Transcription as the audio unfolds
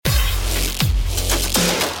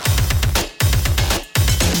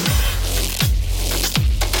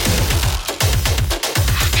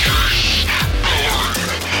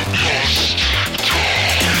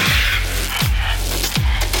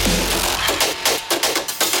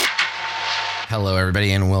Hello,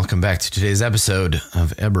 everybody, and welcome back to today's episode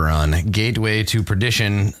of Eberron, Gateway to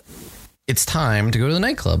Perdition. It's time to go to the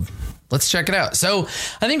nightclub. Let's check it out. So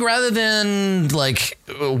I think rather than like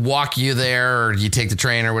walk you there or you take the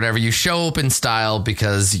train or whatever, you show up in style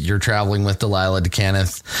because you're traveling with Delilah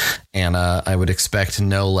DeCanneth, and I would expect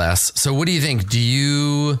no less. So what do you think? Do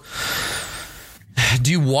you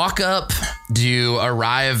walk up? Do you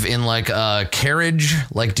arrive in like a carriage?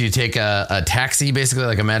 Like, do you take a taxi, basically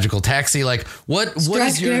like a magical taxi? Like what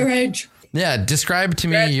is your carriage? Yeah. Describe to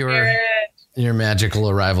me your magical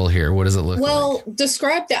arrival here. What does it look like? Well,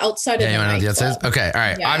 describe the outside of the nightclub. Okay. All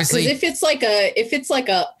right. Yeah, obviously, if it's like a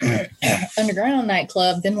underground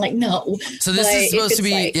nightclub, then like no. So this is supposed to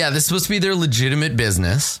be this is supposed to be their legitimate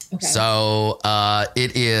business. Okay. So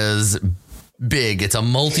it is big. It's a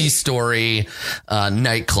multi-story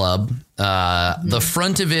nightclub. The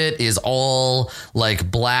front of it is all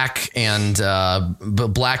like black and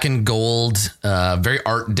gold, very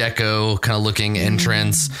Art Deco kind of looking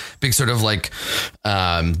entrance. Big sort of like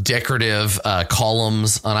decorative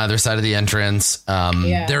columns on either side of the entrance.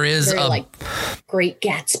 There is like Great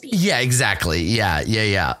Gatsby. Yeah, exactly.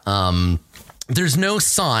 Yeah. There's no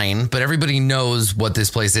sign, but everybody knows what this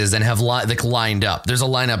place is and have lined up. There's a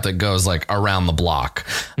lineup that goes like around the block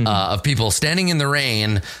of people standing in the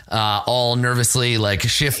rain, all nervously like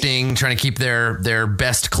shifting, trying to keep their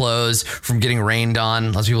best clothes from getting rained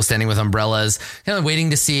on. Lots of people standing with umbrellas, kind of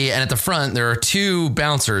waiting to see. And at the front, there are two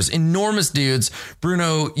bouncers, enormous dudes.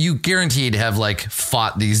 Bruno, you guaranteed have like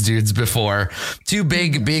fought these dudes before. Two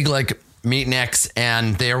big like meat necks,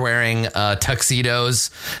 and they're wearing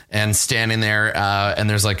tuxedos and standing there. And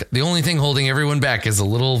there's like the only thing holding everyone back is a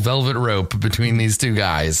little velvet rope between these two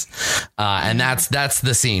guys. And that's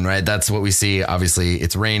the scene, right? That's what we see. Obviously,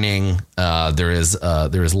 it's raining. There is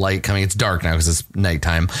light coming. It's dark now because it's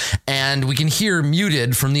nighttime, and we can hear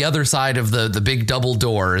muted from the other side of the big double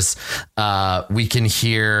doors. We can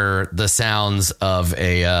hear the sounds of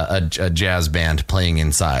a jazz band playing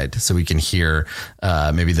inside, so we can hear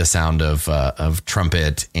maybe the sound of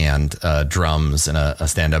trumpet and drums and a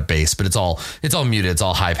stand-up bass, but it's all muted. It's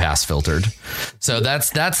all high pass filtered. So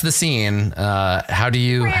that's the scene. How do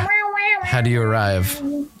you arrive?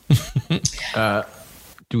 I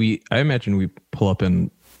imagine we pull up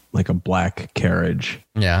in like a black carriage.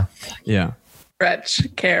 Yeah.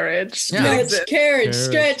 Stretch carriage. Stretch carriage.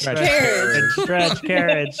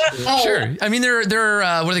 Oh. Sure. I mean, they're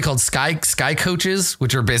what are they called? Sky coaches,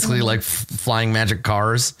 which are basically like flying magic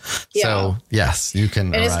cars. Yeah. So yes, you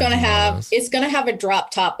can. And it's gonna have a drop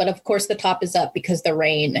top, but of course the top is up because the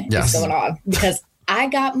rain is going on. Because I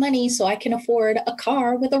got money, so I can afford a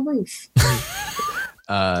car with a roof.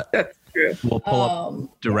 That's true. We'll pull up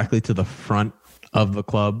directly to the front of the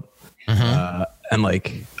club, and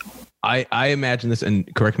like. I imagine this,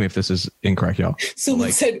 and correct me if this is incorrect, y'all.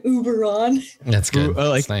 Someone said Eberron. That's good.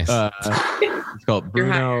 That's nice. It's called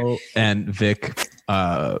Bruno and Vic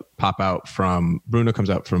pop out from. Bruno comes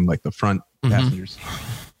out from like the front passengers,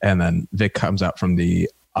 and then Vic comes out from the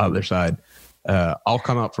other side. I'll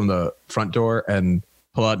come out from the front door and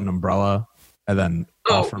pull out an umbrella, and then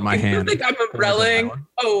offer my hand. You think I'm umbrelling?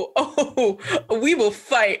 Oh, we will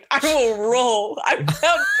fight. I will roll. How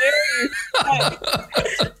dare you fight?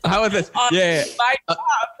 How is this? Yeah. My top.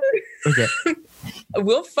 Okay.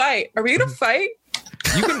 We'll fight. Are we gonna fight?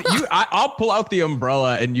 I'll pull out the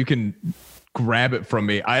umbrella and you can grab it from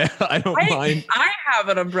me. I don't mind. I have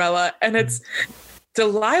an umbrella, and it's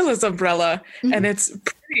Delilah's umbrella, and it's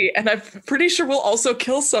pretty, and I'm pretty sure we'll also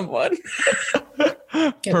kill someone.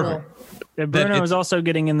 Perfect. Yeah, Bruno is also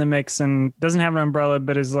getting in the mix and doesn't have an umbrella,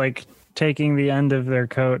 but is like taking the end of their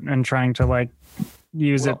coat and trying to like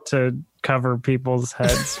use it to cover people's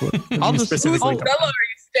heads. Whose umbrella are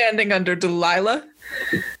you standing under, Delilah?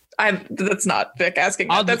 That's not Vic asking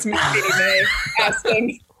that. That's me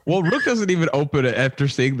asking. Well, Rook doesn't even open it after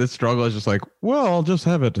seeing the struggle. It's just like, well, I'll just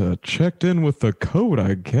have it checked in with the coat,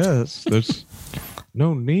 I guess. There's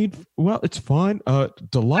no need. Well, it's fine.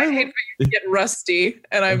 Delilah. I hate for you to get rusty,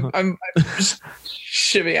 and I'm just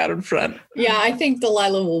shimmy out in front. Yeah, I think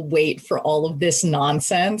Delilah will wait for all of this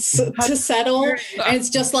nonsense to settle. And it's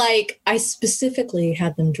just like, I specifically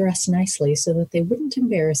had them dressed nicely so that they wouldn't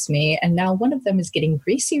embarrass me. And now one of them is getting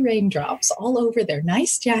greasy raindrops all over their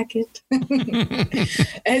nice jacket.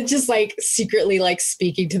 And just like secretly like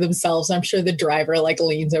speaking to themselves. I'm sure the driver like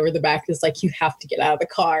leans over the back and is like, you have to get out of the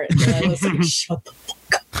car. And Delilah's like, shut the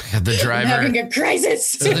fuck up. The driver I'm having a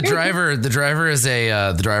crisis. So the driver is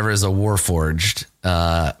a warforged,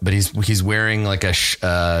 but he's wearing like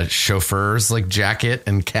a chauffeur's like jacket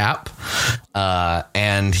and cap,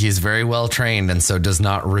 and he's very well trained, and so does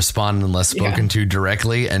not respond unless spoken to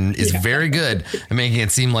directly, and is very good at making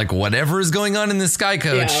it seem like whatever is going on in the Sky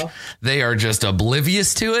Coach, they are just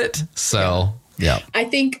oblivious to it. So. Yeah, I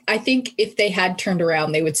think if they had turned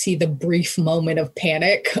around, they would see the brief moment of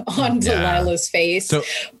panic on Delilah's face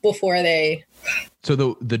before they. So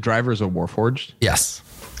the driver is a warforged? Yes.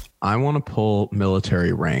 I want to pull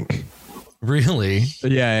military rank. Really?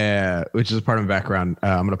 Yeah. Which is part of my background.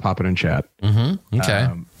 I'm going to pop it in chat. Mm-hmm. Okay.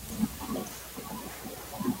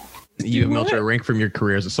 You have military rank from your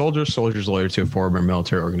career as a soldier. Soldiers loyal to a foreign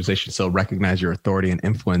military organization still recognize your authority and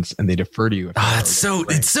influence, and they defer to you. It's so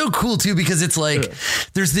cool too, because it's like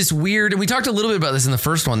there's this weird, and we talked a little bit about this in the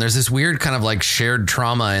first one. There's this weird kind of like shared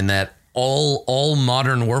trauma in that all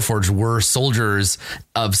modern warforged were soldiers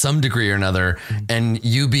of some degree or another, and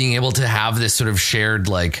you being able to have this sort of shared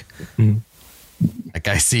like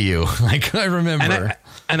I see you, like I remember,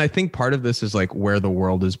 and I think part of this is like where the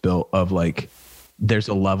world is built of like. There's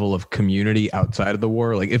a level of community outside of the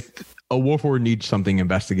war. Like if a warforged needs something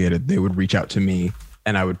investigated, they would reach out to me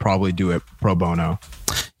and I would probably do it pro bono.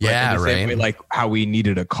 Yeah, right. Same way, like how we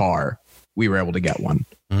needed a car, we were able to get one.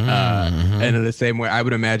 And in the same way, I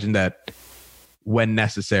would imagine that when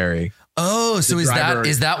necessary. Oh, so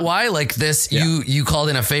is that why like this, you called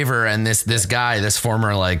in a favor and this guy, this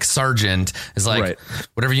former like sergeant is like,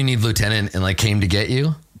 whatever you need, lieutenant, and like came to get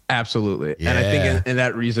you. Absolutely. Yeah. And I think in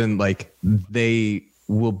that reason, like they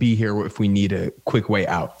will be here if we need a quick way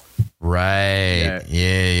out. Right.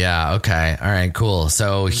 Yeah. Okay. All right, cool.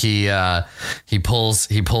 So he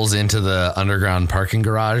pulls into the underground parking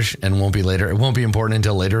garage and it won't be important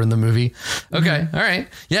until later in the movie. Okay. All right.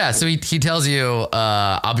 Yeah. So he tells you,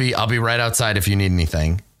 I'll be right outside if you need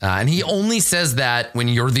anything. And he only says that when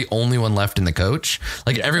you're the only one left in the coach,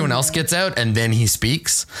 like everyone else gets out and then he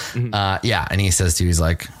speaks. And he says to you, he's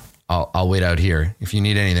like, I'll wait out here. If you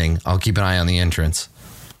need anything, I'll keep an eye on the entrance.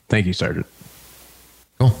 Thank you, Sergeant.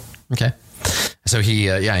 Cool. Okay. So he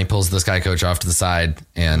pulls the Sky Coach off to the side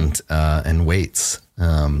and waits.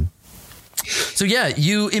 So yeah,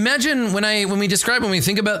 you imagine when we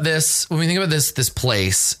think about this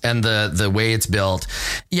place and the way it's built.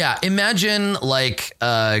 Yeah. Imagine like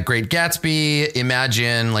Great Gatsby,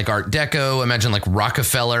 imagine like Art Deco, imagine like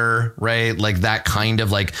Rockefeller, right? Like that kind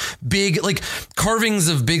of like big, like carvings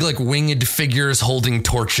of big, like winged figures holding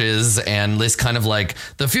torches and this kind of like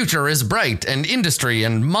the future is bright and industry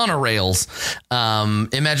and monorails.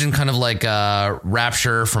 Imagine kind of like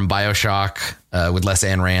Rapture from BioShock. With less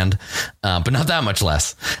Ayn Rand, but not that much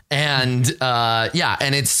less. And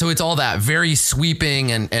and it's all that very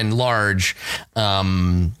sweeping and large.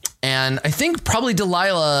 And I think probably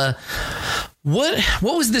Delilah, what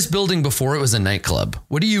was this building before it was a nightclub?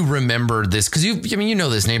 What do you remember this? Because you know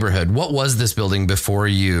this neighborhood. What was this building before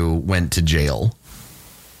you went to jail?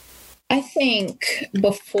 I think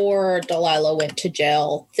before Delilah went to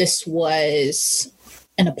jail, this was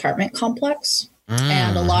an apartment complex.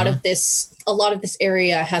 And a lot of this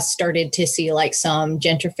area has started to see like some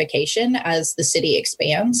gentrification as the city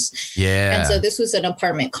expands. Yeah. And so this was an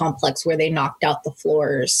apartment complex where they knocked out the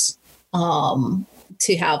floors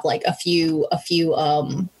to have like a few what do you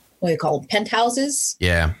call them? Penthouses.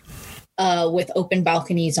 Yeah. With open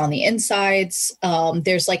balconies on the insides.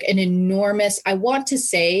 There's like an enormous, I want to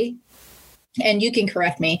say, and you can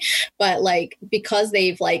correct me, but like, because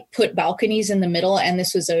they've like put balconies in the middle and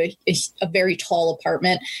this was a very tall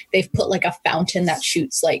apartment, they've put like a fountain that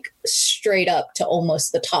shoots like straight up to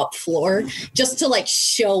almost the top floor just to like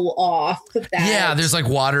show off that. Yeah. There's like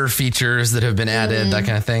water features that have been added, that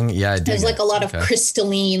kind of thing. Yeah. There's like a lot of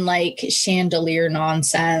crystalline, like chandelier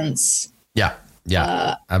nonsense. Yeah.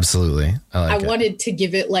 Yeah, absolutely. I wanted to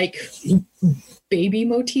give it like baby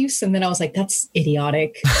motifs, and then I was like, that's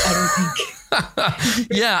idiotic. I don't think.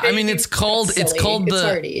 Yeah, I mean it's called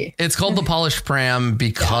the polished pram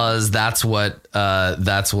because that's what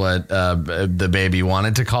the baby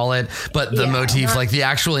wanted to call it. But the motif, like the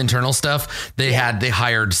actual internal stuff, they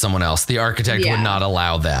hired someone else. The architect would not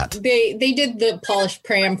allow that. They did the polished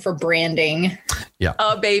pram for branding. Yeah,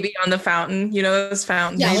 a baby on the fountain. You know those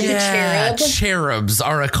fountains. Yeah, like a cherub. Cherubs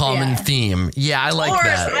are a common theme. Yeah, I like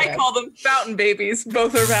that. I call them fountain babies.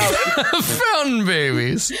 Both are valid. Fountain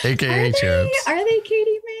babies, aka cherubs. Are they,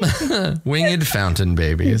 Katie May? Winged fountain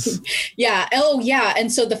babies. Yeah. Oh, yeah.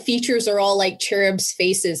 And so the features are all like cherubs'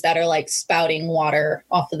 faces that are like spouting water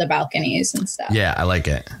off of the balconies and stuff. Yeah, I like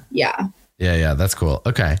it. Yeah. Yeah. That's cool.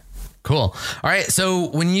 Okay. Cool. All right. So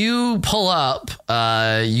when you pull up,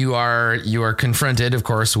 you are confronted, of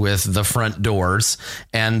course, with the front doors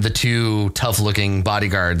and the two tough-looking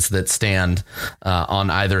bodyguards that stand on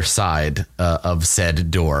either side of said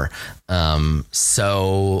door.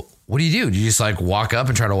 So what do? Do you just like walk up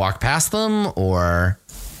and try to walk past them, or?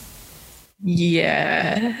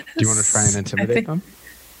 Yeah. Do you want to try and intimidate them?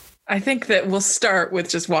 I think that we'll start with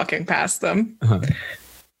just walking past them.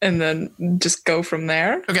 And then just go from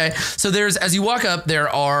there. Okay. So as you walk up, there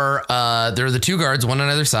are the two guards, one on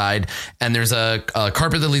either side, and there's a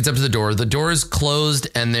carpet that leads up to the door. The door is closed,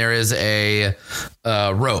 and there is a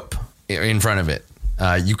rope in front of it.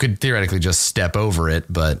 You could theoretically just step over it,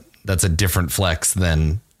 but that's a different flex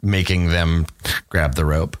than making them grab the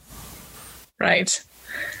rope. Right.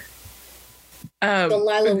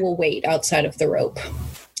 Delilah will wait outside of the rope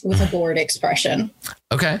with a bored expression.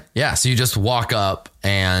 Okay. Yeah. So you just walk up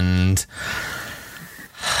and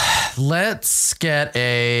let's get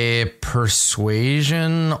a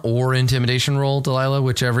persuasion or intimidation roll, Delilah,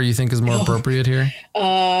 whichever you think is more appropriate here.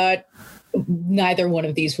 Neither one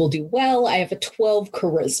of these will do well. I have a 12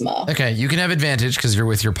 charisma. Okay. You can have advantage because you're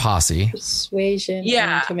with your posse. Persuasion.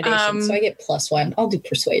 And intimidation. So I get +1. I'll do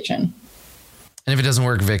persuasion. And if it doesn't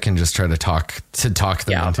work, Vic can just try to talk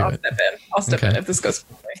them into it. I'll step in if this goes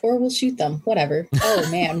poorly. Or we'll shoot them. Whatever. Oh,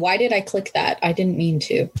 man. Why did I click that? I didn't mean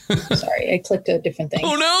to. Sorry. I clicked a different thing.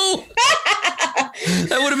 Oh, no.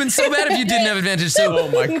 That would have been so bad if you didn't have advantage. So,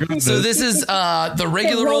 oh my goodness. So this is the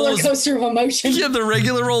regular roll. Roller coaster of emotion. Yeah, the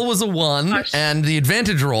regular roll was a 1 and the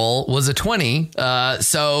advantage roll was a 20.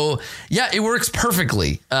 So yeah, it works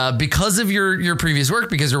perfectly because of your previous work,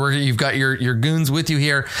 because you've got your goons with you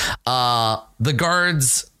here. The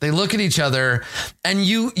guards, they look at each other and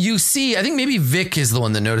you see, I think maybe Vic is the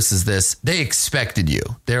one that notices this. They expected you.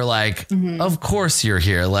 They're like, Of course you're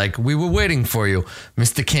here. Like, we were waiting for you,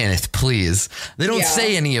 Mr. Kenneth, please. They don't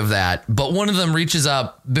say any of that, but one of them reaches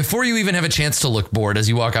up before you even have a chance to look bored. As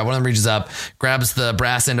you walk out, one of them reaches up, grabs the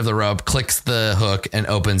brass end of the rope, clicks the hook and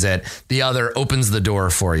opens it. The other opens the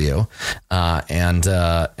door for you and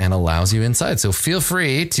allows you inside. So feel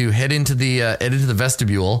free to head into the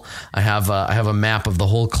vestibule. I have a map of the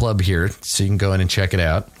whole club here, so you can go in and check it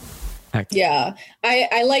out. Yeah,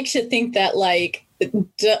 I like to think that like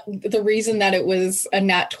the reason that it was a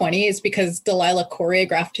nat 20 is because Delilah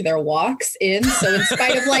choreographed their walks in. So in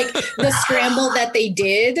spite of like the scramble that they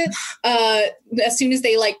did, as soon as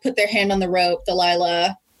they like put their hand on the rope,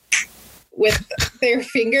 Delilah with their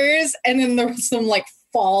fingers, and then there was some like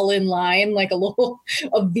fall in line, like a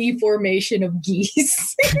V formation of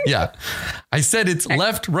geese. Yeah. I said it's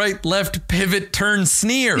left, right, left, pivot, turn,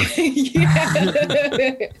 sneer.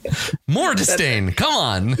 More disdain. Come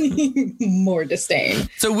on. More disdain.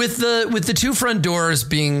 So with the two front doors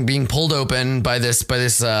being pulled open by this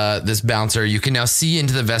bouncer, you can now see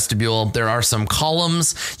into the vestibule. There are some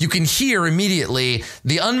columns. You can hear immediately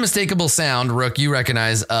the unmistakable sound, Rook, you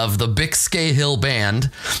recognize, of the Bixkay Hill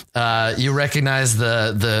Band. You recognize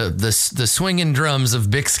the swinging drums of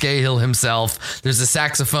Bixkay Hill himself. There's a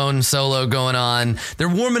saxophone solo going on. They're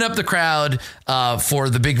warming up the crowd for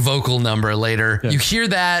the big vocal number later. Yeah. You hear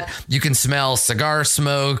that. You can smell cigar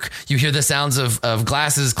smoke. You hear the sounds of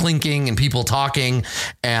glasses clinking and people talking,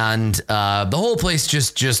 and the whole place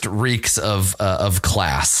just reeks of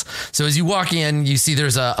class. So as you walk in, you see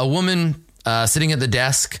there's a woman sitting at the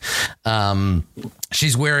desk.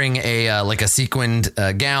 She's wearing a sequined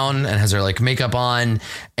gown and has her like makeup on,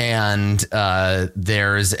 and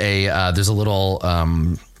there's a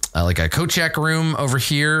little like a coat check room over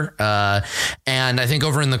here, and I think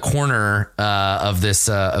over in the corner of this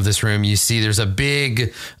room, you see there's a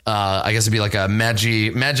big, I guess it'd be like a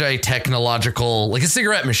magi technological, like a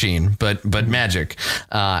cigarette machine, but magic,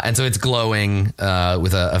 and so it's glowing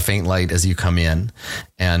with a faint light as you come in,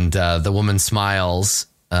 and the woman smiles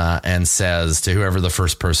and says to whoever the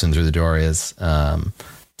first person through the door is,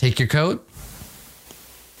 "Take your coat."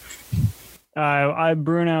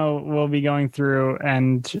 Bruno will be going through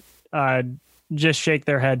and just shake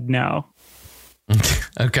their head no.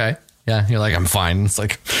 Okay. Yeah, you're like, I'm fine. It's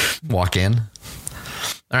like, walk in. All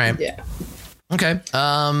right. Yeah. Okay.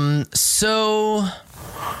 So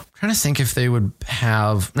I'm trying to think if they would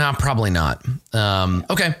have. No, probably not.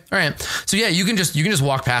 Okay. All right. So yeah, you can just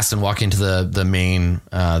walk past and walk into the main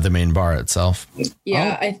bar itself.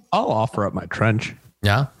 Yeah. I'll offer up my trench.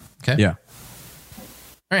 Yeah. Okay. Yeah.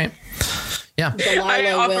 All right. Yeah.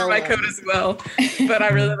 I offer my coat as well, but I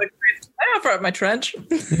really like. I offer up my trench.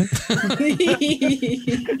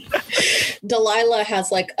 Delilah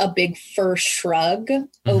has like a big fur shrug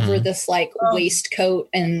over this like waistcoat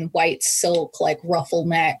and white silk like ruffle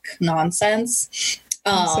neck nonsense.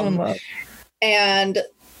 I'm so in love. And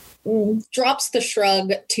drops the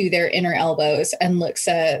shrug to their inner elbows and looks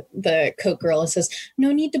at the coat girl and says,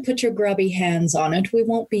 "No need to put your grubby hands on it. We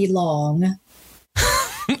won't be long."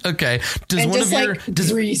 Okay. Does and one just of your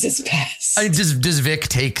breezes past. does Vic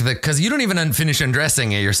take the, because you don't even finish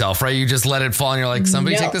undressing it yourself, right? You just let it fall and you're like,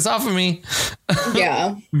 somebody take this off of me.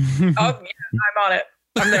 Yeah. Oh, yeah, I'm on it.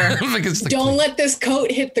 I'm there. Don't let this coat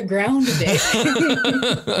hit the ground today.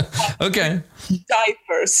 Okay. Die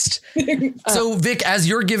first. So Vic, as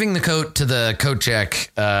you're giving the coat to the coat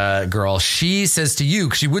check girl, she says to you,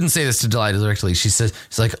 'cause she wouldn't say this to Delilah directly. She's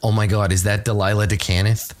like, "Oh my God, is that Delilah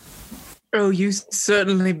DeCannith?" Oh, you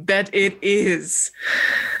certainly bet it is.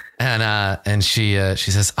 And she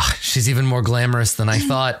says, "Oh, she's even more glamorous than I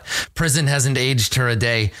thought. Prison hasn't aged her a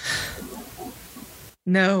day."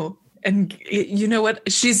 No. And you know what?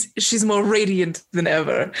 She's more radiant than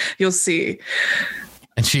ever. You'll see.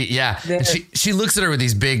 And she looks at her with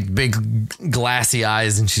these big glassy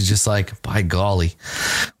eyes, and she's just like, "By golly,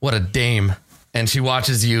 what a dame." And she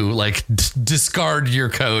watches you like discard your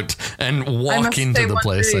coat and walk into the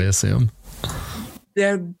place, I assume.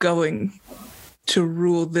 They're going to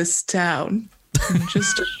rule this town in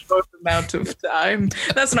just a short amount of time.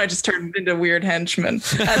 That's when I just turned into weird henchman.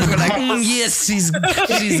 That's when yes, she's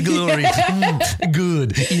glory.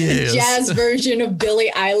 Good. Yes. Jazz version of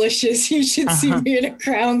Billie Eilish's "You Should See Me in a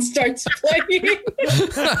Crown" starts playing.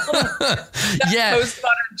 Yeah. Post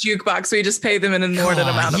on a jukebox, so you just pay them an inordinate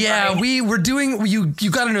amount of money. Yeah, we were doing, you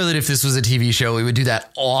got to know that if this was a TV show, we would do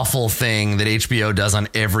that awful thing that HBO does on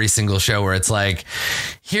every single show where it's like,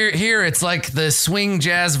 here it's like the swing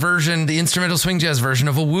jazz version, the instrumental swing jazz version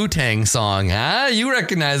of a Wu-Tang song. You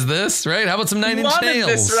recognize this, right? How about some Nine Inch Nails?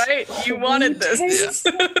 This, right? You wanted this.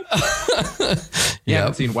 You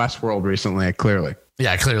haven't seen Westworld recently, clearly.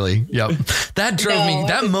 Yeah, clearly. Yep. That drove me,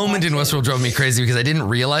 that moment in Westworld drove me crazy because I didn't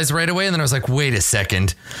realize right away. And then I was like, wait a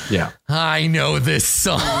second. Yeah. I know this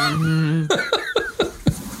song.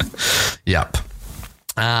 Yep.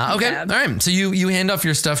 Okay. All right. So you hand off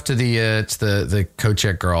your stuff to the coat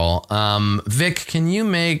check girl. Vic, can you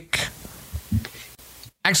make,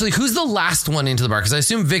 actually, who's the last one into the bar? Because I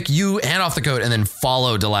assume, Vic, you hand off the coat and then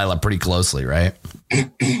follow Delilah pretty closely, right?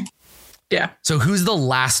 Yeah. So who's the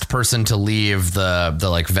last person to leave the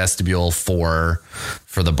like vestibule for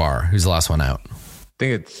the bar? Who's the last one out? I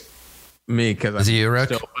think it's me, because Is it you, Rook?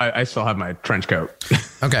 I still have my trench coat.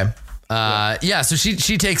 Okay. Yeah. So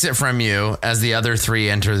she takes it from you as the other three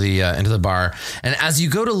enter the into the bar, and as you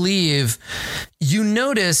go to leave, you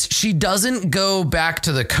notice she doesn't go back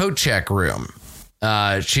to the coat check room.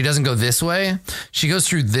 She doesn't go this way. She goes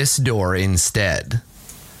through this door instead.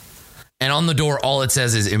 And on the door, all it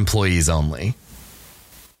says is employees only.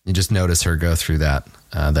 You just notice her go through that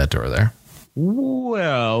door there.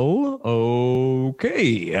 Well,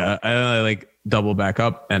 okay. I like double back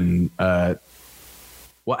up and, well,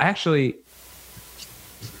 actually,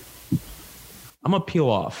 I'm gonna peel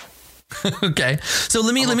off. Okay. So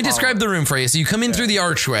let me describe the room for you. So you come in through the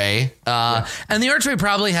archway, and the archway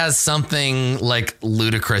probably has something like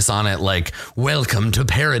ludicrous on it, like "Welcome to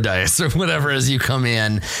Paradise" or whatever as you come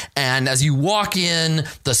in. And as you walk in,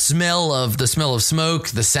 the smell of smoke,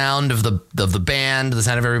 the sound of the band, the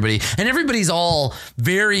sound of everybody, and everybody's all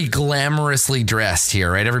very glamorously dressed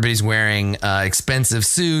here, right? Everybody's wearing expensive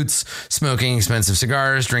suits, smoking expensive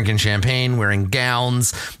cigars, drinking champagne, wearing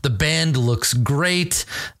gowns. The band looks great.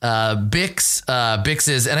 Bix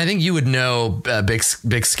is, and I think you would know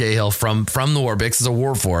Bix Cahill from the war. Bix is a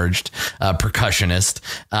Warforged percussionist,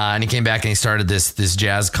 and he came back and he started this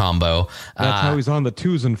jazz combo. That's how he's on the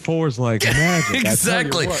 2s and 4s like magic.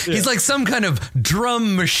 Exactly. He's like some kind of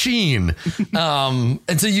drum machine. And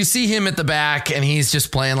so you see him at the back, and he's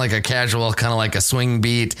just playing like a casual, kind of like a swing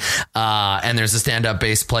beat. And there's a stand-up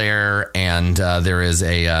bass player, and there's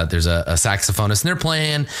a saxophonist, and they're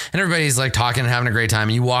playing, and everybody's like talking and having a great time.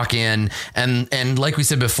 And you walk in, and like we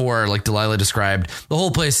said before, like Delilah described, the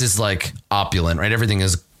whole place is like opulent, right? Everything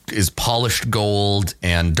is polished gold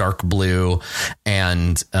and dark blue,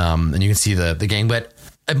 and you can see the gang. But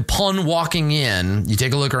upon walking in, you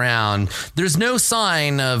take a look around. There's no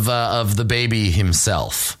sign of the baby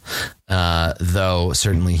himself, though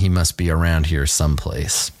certainly he must be around here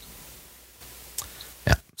someplace.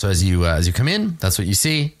 Yeah. So as you come in, that's what you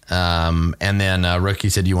see. And then Rook, you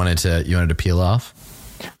said you wanted to peel off.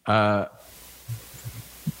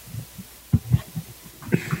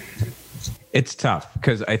 It's tough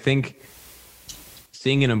because I think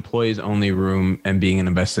seeing an employees only room and being an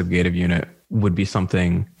investigative unit would be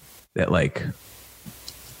something that like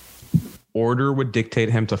order would dictate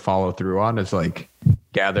him to follow through on. It's like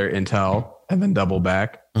gather intel and then double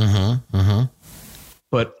back.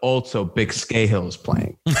 but also Big Scahill is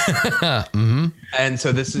playing. And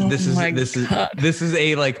so this is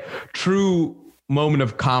a like true moment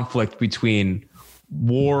of conflict between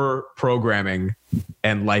war programming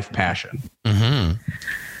and life passion.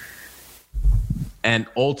 And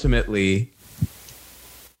ultimately,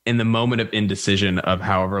 in the moment of indecision of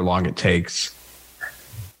however long it takes,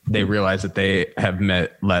 they realize that they have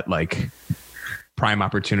let like prime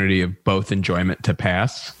opportunity of both enjoyment to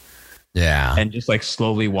pass. Yeah. And just like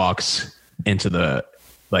slowly walks into the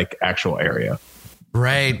like actual area.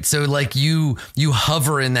 Right. So like you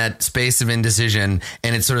hover in that space of indecision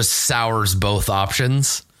and it sort of sours both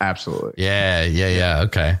options. Absolutely. Yeah.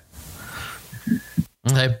 Okay.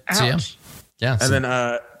 So yeah. And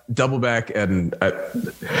then double back and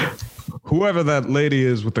whoever that lady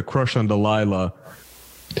is with the crush on Delilah,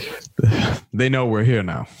 they know we're here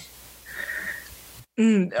now.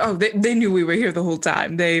 They knew we were here the whole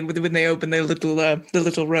time. When they opened the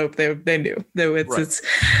little rope, they knew.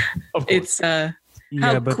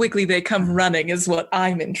 How quickly they come running is what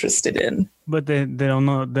I'm interested in. But they don't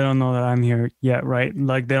know that I'm here yet, right?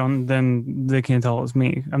 Like then they can't tell it's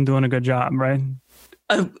me. I'm doing a good job, right?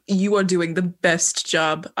 You are doing the best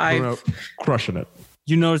job. Crushing it.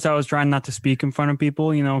 You notice I was trying not to speak in front of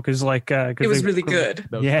people, you know, because like it was really good.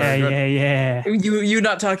 Yeah. You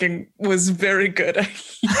not talking was very good.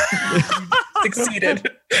 Succeeded.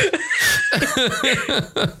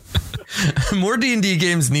 More D&D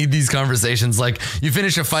games need these conversations. Like you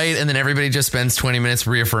finish a fight and then everybody just spends 20 minutes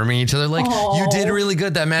reaffirming each other. Like, you did really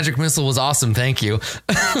good. That magic missile was awesome. Thank you.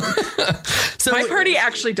 So my party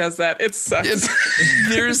actually does that. It sucks.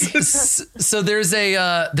 There's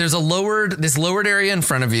a lowered area in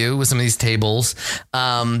front of you with some of these tables.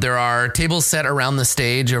 There are tables set around the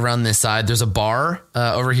stage around this side. There's a bar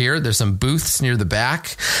over here. There's some booths near the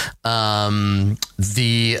back. The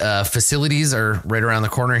facilities are right around the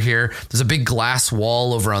corner here. There's a big glass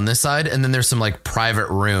wall over on this side, and then there's some like private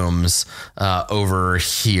rooms over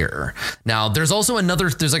here. Now there's also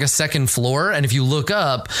there's like a second floor, and if you look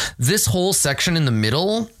up, this whole section in the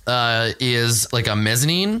middle is like a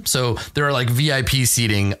mezzanine. So there are like VIP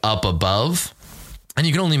seating up above. And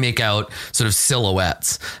you can only make out sort of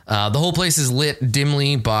silhouettes. The whole place is lit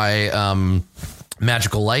dimly by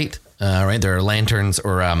magical light. Right. There are lanterns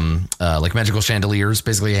or like magical chandeliers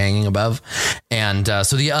basically hanging above. And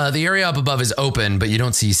so the area up above is open, but you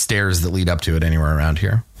don't see stairs that lead up to it anywhere around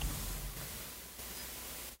here.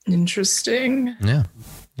 Interesting. Yeah.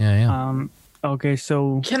 Okay.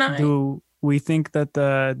 So do we think that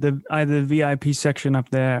the either the VIP section up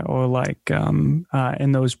there or like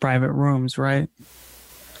in those private rooms, right?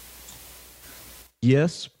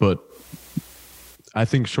 Yes, but I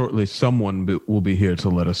think shortly someone will be here to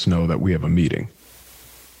let us know that we have a meeting.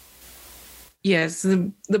 Yes,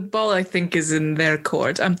 the ball I think is in their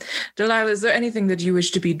court. Delilah, is there anything that you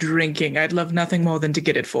wish to be drinking? I'd love nothing more than to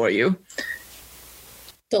get it for you.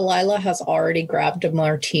 Delilah has already grabbed a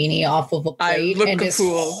martini off of a plate and is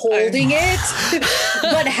holding it,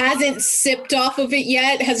 but hasn't sipped off of it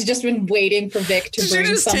yet, has just been waiting for Vic to bring something up. Did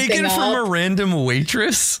you just take it from a random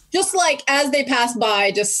waitress? Just like as they passed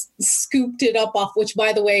by, just scooped it up off, which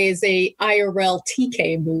by the way is a IRL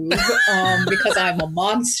TK move because I'm a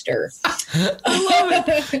monster. I love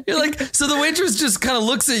it. You're like, so the waitress just kind of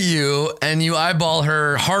looks at you and you eyeball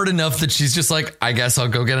her hard enough that she's just like, I guess I'll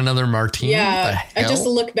go get another martini. Yeah, I just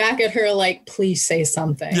look back at her like, please say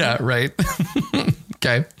something. Yeah, right.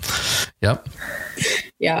 Okay. Yep.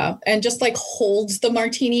 Yeah. And just like holds the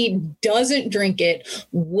martini, doesn't drink it,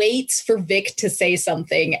 waits for Vic to say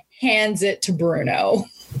something, hands it to Bruno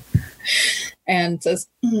and says,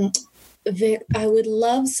 Vic, I would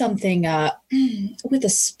love something with a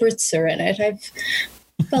spritzer in it. I've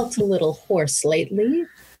felt a little hoarse lately.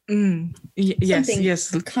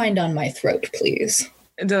 Yes. Kind on my throat, please.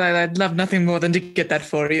 I'd love nothing more than to get that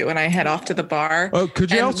for you. And I head off to the bar. Oh,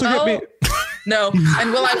 could you also get me? No.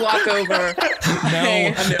 And will I walk over?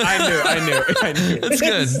 No. I knew. That's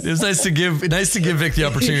good. It's nice to give Vic the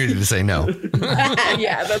opportunity to say no.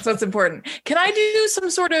 Yeah, that's what's important. Can I do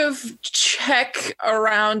some sort of check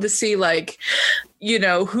around to see, like, you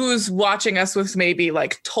know, who's watching us with maybe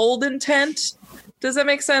like told intent? Does that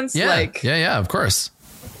make sense? Yeah. Like, yeah, of course.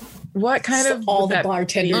 What kind of all the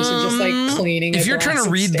bartenders are just like cleaning. If you're trying to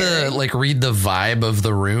read the vibe of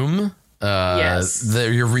the room, yes,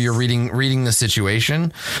 you're reading the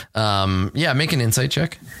situation. Make an insight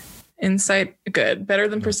check. Insight, good, better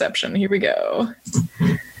than perception. Here we go.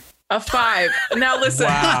 A 5. Now listen,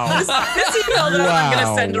 this email that I'm going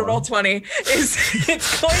to send to Roll20 it's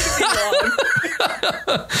going to be long.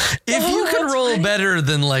 If you could roll better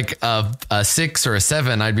than like a 6 or a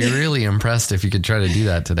 7, I'd be really impressed if you could try to do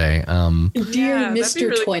that today. Dear Mr.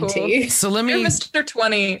 really 20. cool. So let Dear me, Mr.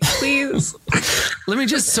 20, please. let me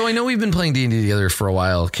just, so I know we've been playing D&D together for a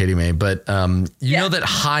while, Katie Mae, but you know that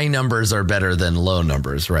high numbers are better than low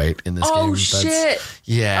numbers, right? In this game. Oh, shit.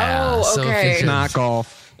 Yeah. Oh, So if okay. you could- Not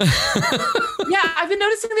golf. Yeah, I've been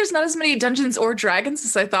noticing there's not as many dungeons or dragons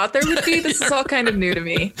as I thought there would be. This is all kind of new to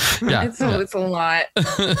me. Yeah. It's a lot.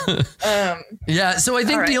 Yeah. So I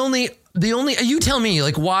think All right. the only, you tell me,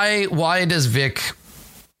 like, why does Vic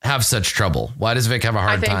have such trouble? Why does Vic have a I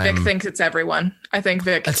hard think time? Vic thinks it's everyone. I think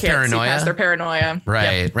Vic That's can't paranoia? see past their paranoia.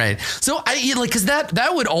 Right, right. So I like, cause that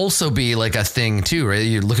would also be like a thing too, right?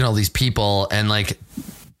 You're looking at all these people and like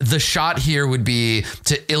the shot here would be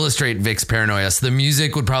to illustrate Vic's paranoia. So the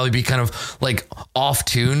music would probably be kind of like off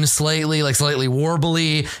tune slightly, like slightly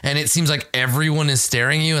warbly. And it seems like everyone is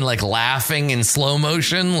staring at you and like laughing in slow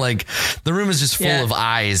motion. Like the room is just full of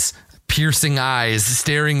eyes, piercing eyes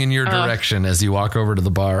staring in your direction as you walk over to the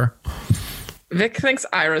bar. Vic thinks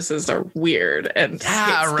irises are weird and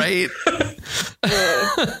Yeah, right.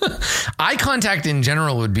 Eye contact in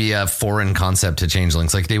general would be a foreign concept to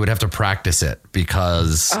changelings. Like they would have to practice it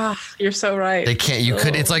because you're so right. they can't. You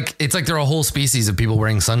could. It's like they're a whole species of people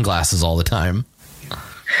wearing sunglasses all the time.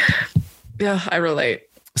 Yeah, I relate.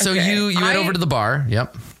 So Okay. you head over to the bar.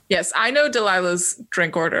 Yep. Yes, I know Delilah's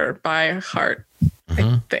drink order by heart.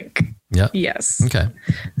 I think. Yep. Yes. Okay.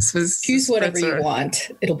 This was Choose whatever spritzer. you want.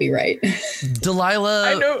 It'll be right.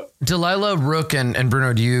 Delilah. I know. Delilah, Rook, and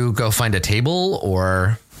Bruno. Do you go find a table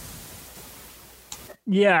or?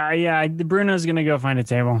 Yeah. Bruno's gonna go find a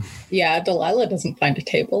table. Yeah, Delilah doesn't find a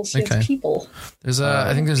table. She Okay. has people. There's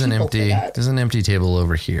I think there's an people for empty. that. There's an empty table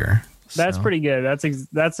over here. That's So- pretty good.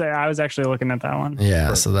 That's. I was actually looking at that one.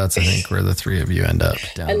 Yeah. So that's I think where the three of you end up.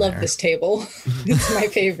 Down I love there. this table. It's my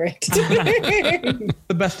favorite. The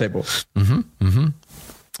best table.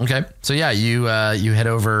 Okay, so yeah, you head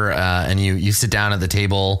over and you sit down at the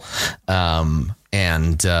table,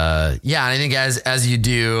 and I think as you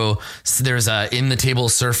do, so there's in the table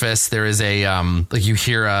surface there is a like you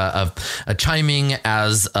hear a chiming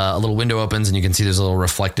as a little window opens and you can see there's a little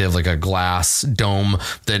reflective like a glass dome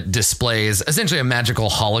that displays essentially a magical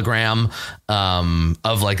hologram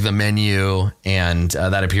of like the menu, and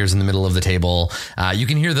that appears in the middle of the table. You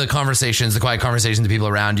can hear the quiet conversations of people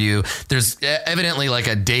around you. There's evidently like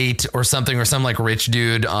a date or something, or some like rich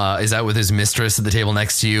dude is out with his mistress at the table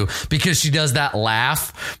next to you, because she does that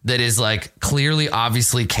laugh that is like clearly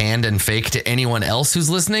obviously canned and fake to anyone else who's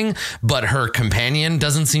listening, but her companion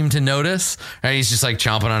doesn't seem to notice. Right? He's just like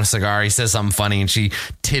chomping on a cigar. He says something funny and she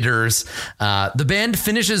titters. The band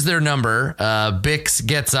finishes their number. Bix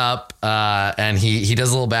gets up and he does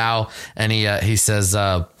a little bow and he says,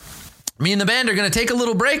 me and the band are going to take a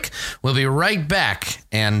little break. We'll be right back.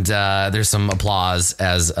 And there's some applause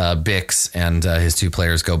as Bix and his two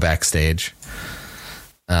players go backstage.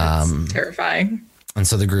 Terrifying. And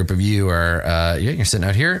so the group of you are you're sitting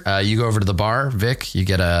out here. You go over to the bar, Vic. You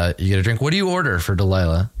get a drink. What do you order for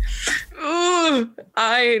Delilah? Ooh,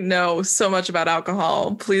 I know so much about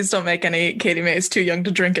alcohol. Please don't make any Katie Mae's too young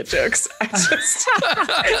to drink it jokes. I'm just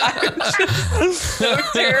so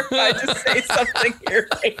terrified to say something here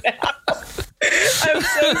right now. I'm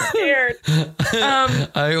so scared.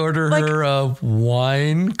 I order her a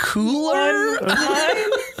wine cooler.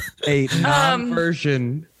 A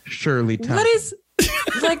non-version Shirley Temple. What is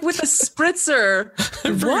like with a spritzer? I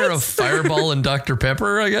order her a Fireball and Dr.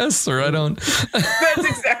 Pepper, I guess, or I don't. That's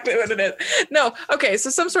exactly what it is. No, okay,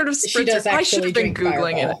 so some sort of spritzer. She does I should actually have been drink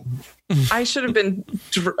googling Fireball. it. I should have been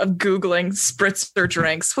googling spritzer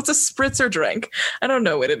drinks. What's a spritzer drink? I don't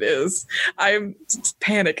know what it is. I'm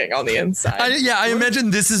panicking on the inside. I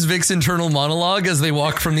imagine this is Vic's internal monologue as they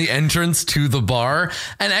walk from the entrance to the bar.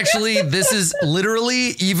 And actually, this is literally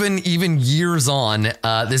even years on.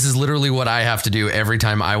 This is literally what I have to do every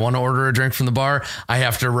time I want to order a drink from the bar. I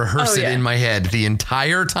have to rehearse it in my head the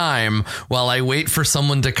entire time while I wait for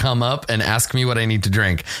someone to come up and ask me what I need to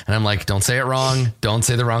drink. And I'm like, don't say it wrong. Don't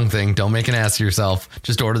say the wrong thing. Don't make an ass of yourself.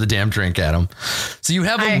 Just order the damn drink, Adam. So you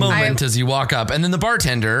have a moment as you walk up, and then the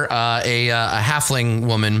bartender, a halfling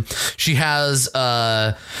woman, she has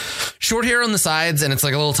short hair on the sides, and it's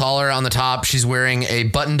like a little taller on the top. She's wearing a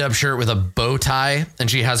buttoned-up shirt with a bow tie, and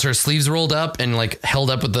she has her sleeves rolled up and like held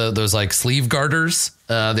up with those like sleeve garters.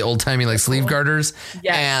 the old timey like sleeve garters,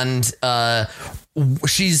 Yes. and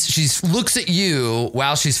she's looks at you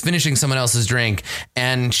while she's finishing someone else's drink,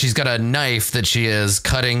 and she's got a knife that she is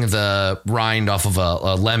cutting the rind off of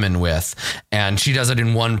a lemon with, and she does it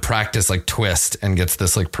in one practice like twist and gets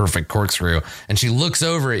this like perfect corkscrew, and she looks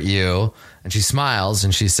over at you and she smiles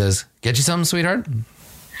and she says, "Get you something, sweetheart?"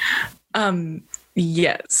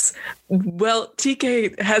 Yes. Well,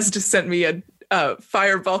 TK has just sent me a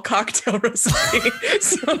fireball cocktail recipe,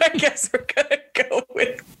 so I guess we're gonna go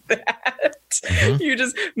with that. Mm-hmm. You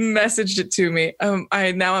just messaged it to me.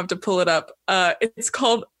 I now have to pull it up. It's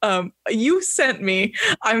called You Sent Me.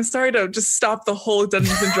 I'm sorry to just stop the whole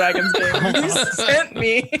Dungeons and Dragons game.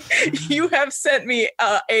 You have sent me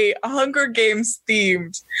a Hunger Games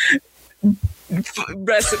themed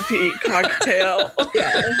recipe cocktail.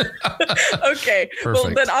 Okay. Perfect. Well,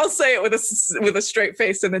 then I'll say it with a straight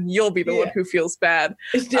face, and then you'll be the one who feels bad.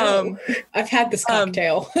 No, I've had this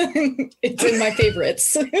cocktail. It's in my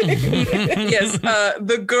favorites. Yes,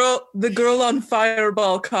 the girl on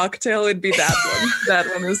fireball cocktail would be that one. That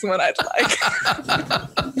one is the one I'd like.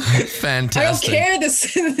 Fantastic. I don't care.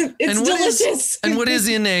 It's delicious. And what is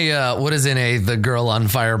in a the girl on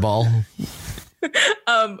fireball?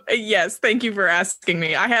 Yes, thank you for asking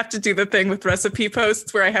me. I have to do the thing with recipe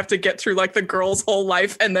posts where I have to get through like the girl's whole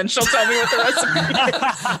life, and then she'll tell me what the recipe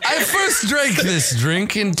is. I first drank this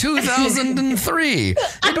drink in 2003. It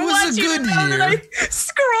was a good year. I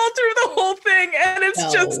scroll through the whole thing, and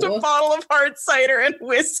it's just a bottle of hard cider and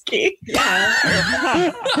whiskey. Yeah.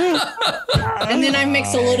 And then I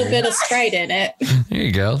mix a little bit of Sprite in it. There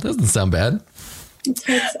you go. Doesn't sound bad. I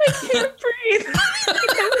can't breathe.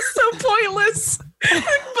 That was so pointless.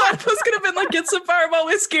 I was gonna have been like, get some fireball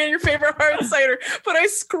whiskey and your favorite hard cider, but I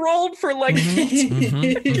scrolled for like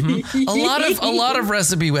a lot of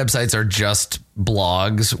recipe websites are just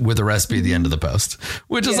blogs with a recipe at the end of the post,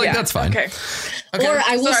 which is like that's fine. Okay. Or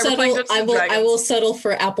I will Sorry, I will settle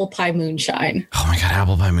for apple pie moonshine. Oh my god,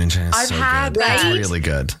 apple pie moonshine is I've so had good. that. It's really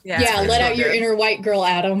good. Yeah, let out your inner white girl,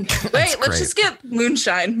 Adam. Wait, let's great. just get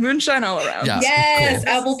moonshine all around. Yeah. Yes,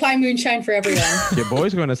 Cool. apple pie moonshine for everyone. Your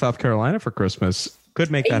boy's going to South Carolina for Christmas. Could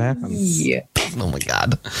make that happen. Yeah. Oh my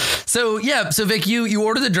god. So Vic, you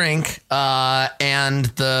order the drink, and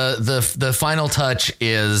the final touch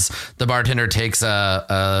is the bartender takes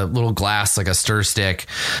a little glass, like a stir stick,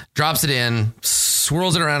 drops it in,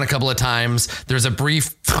 swirls it around a couple of times. There's a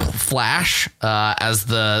brief flash as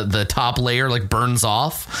the top layer like burns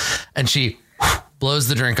off, and she blows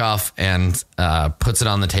the drink off and puts it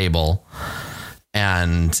on the table.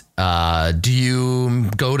 And do you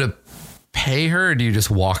go to pay her, or do you just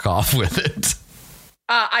walk off with it?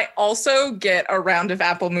 I also get a round of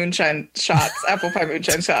apple pie moonshine shots.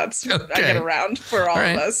 Okay. I get a round for all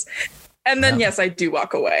of us. And then, yes, I do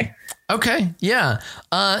walk away. Okay. Yeah.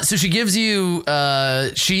 So she gives you,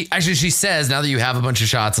 she says, now that you have a bunch of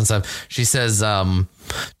shots and stuff, she says, do you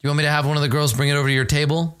want me to have one of the girls bring it over to your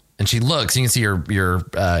table? And she looks, you can see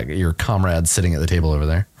your comrade sitting at the table over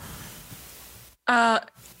there.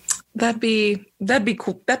 That'd be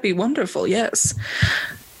cool. That'd be wonderful. Yes.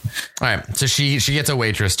 All right. So she gets a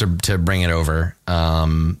waitress to bring it over.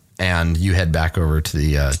 And you head back over to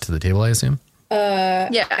the table, I assume.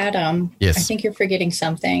 Yeah. Adam. Yes. I think you're forgetting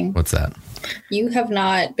something. What's that? You have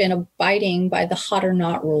not been abiding by the hot or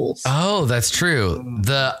not rules. Oh, that's true.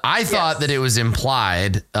 I thought that it was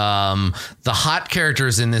implied. The hot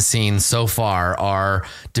characters in this scene so far are,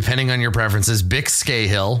 depending on your preferences, Bix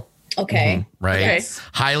Scahill. Okay. Right. Okay.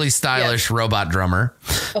 Highly stylish robot drummer.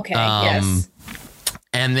 Okay. Yes.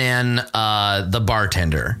 And then the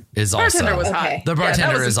bartender is Bartender also was hot. the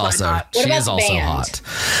bartender that was is also hot. What she about is the also band?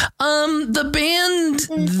 hot. The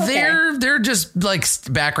band they're just like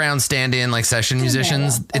background stand-in like session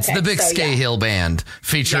musicians. It's Okay, the Big so, Scahill band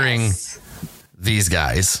featuring these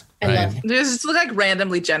guys. I Right? love it. They just look like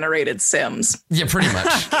randomly generated Sims. Yeah, pretty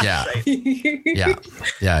much.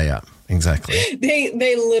 Yeah. Exactly.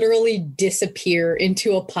 They literally disappear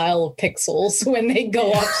into a pile of pixels when they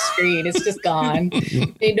go off screen. It's just gone.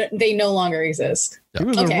 They no longer exist. He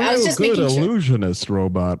was Okay, I was a real just good making sure. illusionist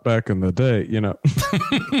robot back in the day, you know.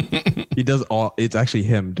 He does all. It's actually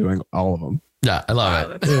him doing all of them. Yeah, I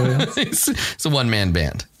love it. It's a one-man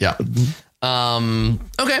band. Yeah.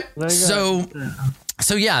 Okay.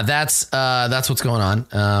 So yeah, that's what's going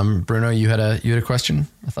on. Bruno, you had a question,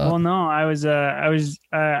 I thought. Well, no, I was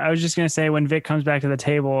just gonna say when Vic comes back to the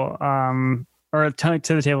table, or to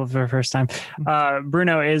the table for the first time,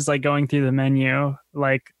 Bruno is like going through the menu,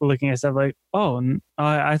 like looking at stuff like,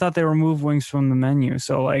 I thought they removed wings from the menu.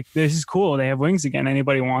 So like, this is cool. They have wings again.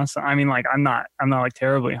 Anybody wants them? I mean, like, I'm not like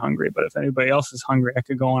terribly hungry, but if anybody else is hungry, I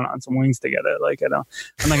could go on some wings together. Like, I'm not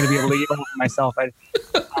going to be able to eat all of them myself. I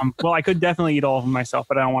could definitely eat all of them myself,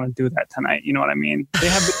 but I don't want to do that tonight. You know what I mean? They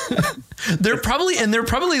have. They're probably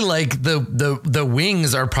like the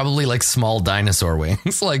wings are probably like small dinosaur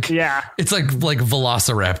wings. Like, yeah, it's like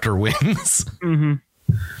velociraptor wings. Mm-hmm.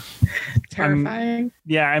 Terrifying.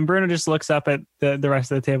 Yeah, and Bruno just looks up at the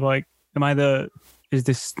rest of the table like, I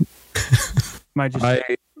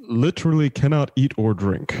literally cannot eat or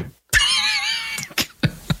drink.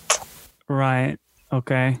 Right.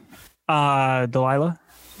 Okay. Delilah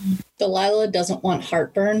doesn't want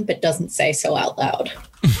heartburn, but doesn't say so out loud.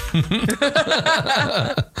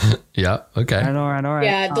 Yeah. Okay. All right.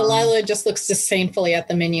 Yeah. Delilah just looks disdainfully at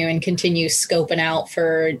the menu and continues scoping out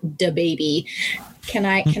for the baby. Can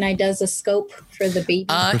I does a scope for the baby?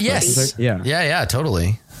 Yes. Yeah.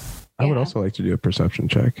 Totally. I would also like to do a perception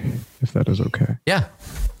check, if that is okay. Yeah.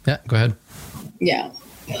 Go ahead. Yeah.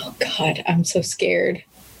 Oh God, I'm so scared.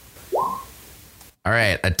 All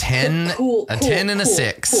right, a 10, 10 and a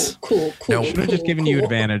 6. Cool. No, should have just given you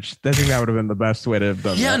advantage. I think that would have been the best way to have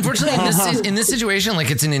done that. Yeah, unfortunately, in this situation,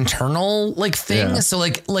 like it's an internal like thing. Yeah. So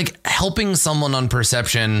like helping someone on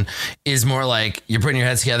perception is more like you're putting your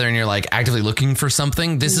heads together and you're like actively looking for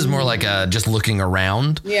something. This is more like just looking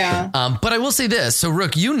around. Yeah. But I will say this. So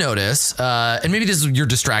Rook, you notice, and maybe you're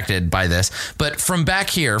distracted by this, but from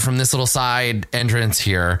back here, from this little side entrance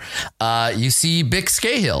here, you see Bix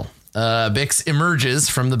Scahill. Bix emerges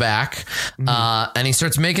from the back, and he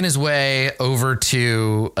starts making his way over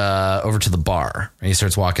to the bar. And he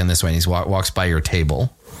starts walking this way, and he walks by your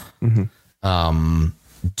table. Mm-hmm.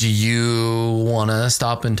 Do you want to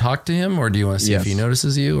stop and talk to him, or do you want to see if he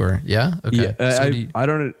notices you? Or okay, I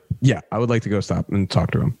don't. Yeah, I would like to go stop and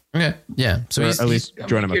talk to him. Okay, yeah. So at least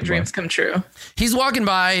join him. Your dreams come true. He's walking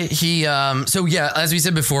by. He so yeah, as we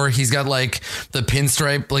said before, he's got like the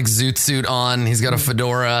pinstripe like zoot suit on. He's got a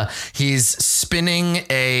fedora. He's spinning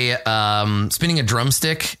a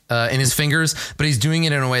drumstick in his fingers, but he's doing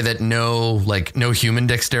it in a way that no human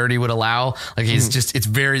dexterity would allow. Like he's just this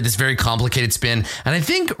very complicated spin. And I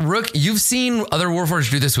think Rook, you've seen other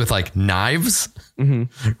Warforged do this with like knives.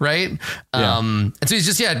 Mm-hmm. Right. Yeah. And so he's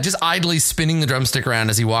just idly spinning the drumstick around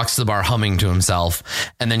as he walks to the bar, humming to himself.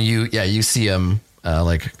 And then you see him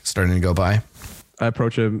like starting to go by. I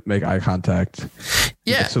approach him, make eye contact.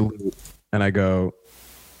 Yeah. Salute, and I go,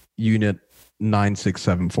 Unit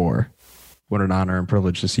 9674. What an honor and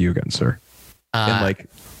privilege to see you again, sir. And like,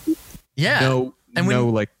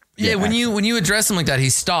 when you address him like that,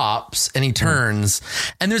 he stops and he turns,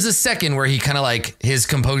 and there's a second where he kind of like his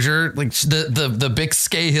composure, like the Bix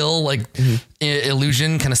Scahill like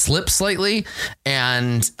illusion kind of slips slightly,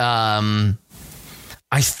 and I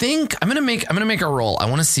think I'm gonna make a roll. I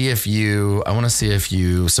want to see if you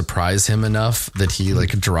surprise him enough that he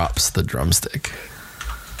like drops the drumstick.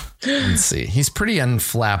 Let's see. He's pretty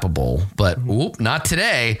unflappable, but not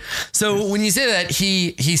today. So when you say that,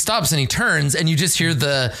 he stops and he turns, and you just hear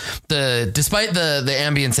the despite the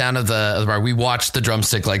ambient sound of the bar, we watch the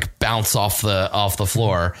drumstick like bounce off the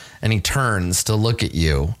floor, and he turns to look at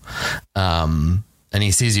you, and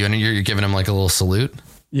he sees you, and you're giving him like a little salute.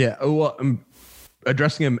 Yeah. Well, I'm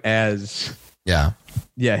addressing him as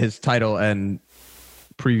his title and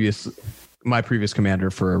my previous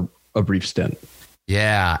commander for a brief stint.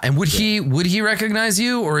 Yeah. And would he recognize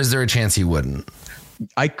you, or is there a chance he wouldn't?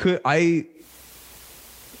 I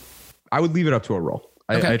would leave it up to a roll.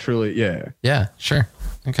 Okay. I truly, Yeah, sure.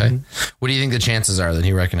 Okay. Mm-hmm. What do you think the chances are that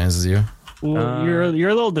he recognizes you? Well, you're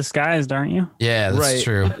a little disguised, aren't you? Yeah, that's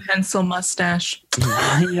true. The pencil mustache.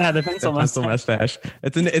 Yeah, the pencil mustache.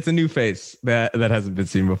 It's a new face that hasn't been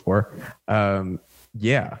seen before. I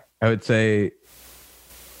would say,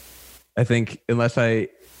 I think unless I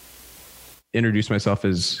introduce myself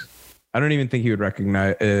as, I don't even think he would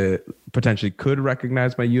recognize, potentially could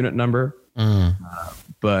recognize my unit number,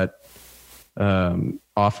 but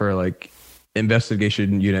offer like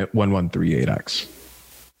investigation unit 1138X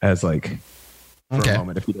as like for a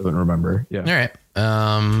moment if he doesn't remember. Yeah. All right.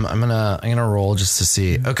 I'm gonna roll just to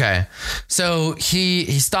see. Okay. So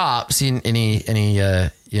he stops and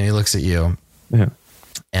he looks at you. Yeah.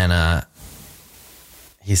 And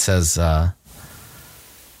he says, I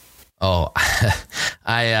don't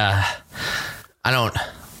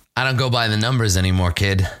go by the numbers anymore,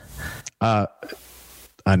 kid. I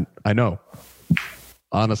know.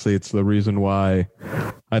 Honestly, it's the reason why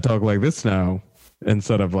I talk like this now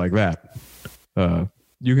instead of like that.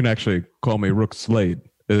 You can actually call me Rook Slade.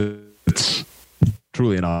 It's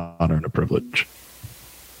truly an honor and a privilege.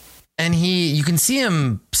 And you can see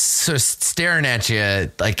him sort of staring at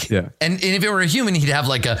you, like, and if it were a human, he'd have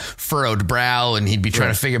like a furrowed brow and he'd be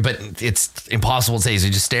trying to figure, but it's impossible to say. So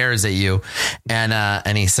he just stares at you,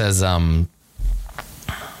 and he says,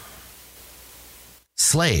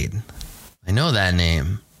 Slade, I know that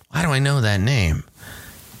name. Why do I know that name?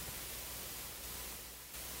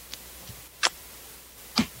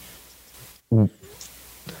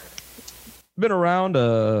 Been around,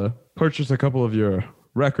 purchased a couple of your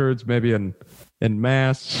records, maybe in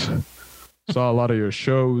mass. Saw a lot of your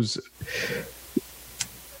shows.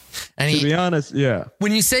 And to be honest,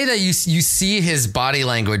 when you say that, you see his body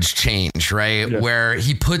language change, right? Yeah. Where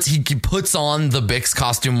he puts on the Bix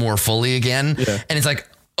costume more fully again, and it's like,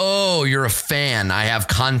 oh, you're a fan. I have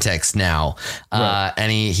context now. Right.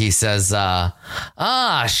 And he says,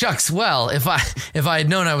 shucks. Well, if I had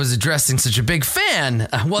known I was addressing such a big fan,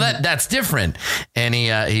 well, that's different. And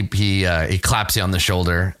he claps you on the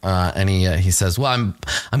shoulder, and he says, well,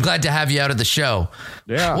 I'm glad to have you out at the show.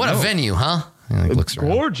 Yeah. What a venue, huh? It's looks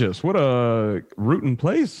gorgeous. What a rootin'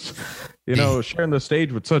 place. Sharing the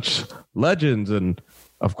stage with such legends, and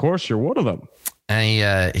of course you're one of them.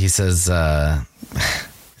 And he says,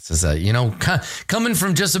 coming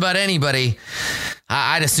from just about anybody,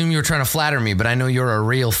 I'd assume you were trying to flatter me, but I know you're a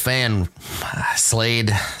real fan, Slade.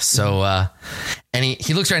 So, and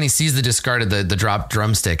he looks around, and he sees the discarded, the dropped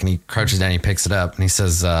drumstick, and he crouches down, he picks it up, and he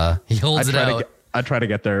says, he holds it out. I try to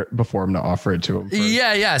get there before him to offer it to him first.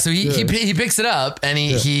 Yeah. So he picks it up, and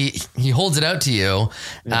he holds it out to you,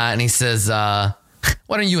 and he says, why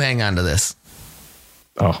don't you hang on to this?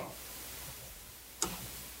 Oh.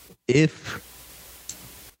 If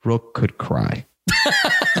Rook could cry.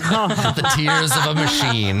 The tears of a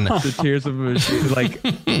machine. The tears of a machine. Like,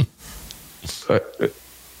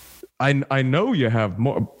 I know you have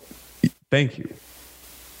more. Thank you.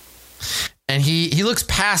 And he looks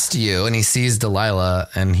past you, and he sees Delilah,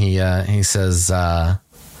 and he says,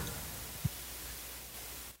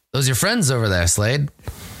 those your friends over there, Slade?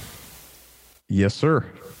 Yes, sir.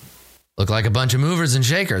 Look like a bunch of movers and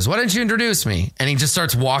shakers. Why didn't you introduce me? And he just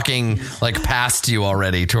starts walking like past you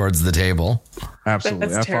already towards the table. Absolutely.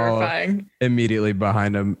 That's terrifying. Immediately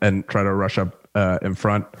behind him and try to rush up in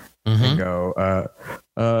front and go,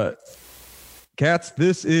 Cats,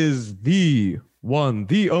 this is the one,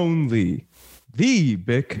 the only, the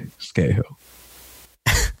Bic Scahill.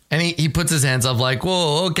 And he puts his hands up like,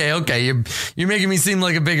 whoa, okay. You're making me seem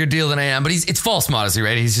like a bigger deal than I am. But it's false modesty,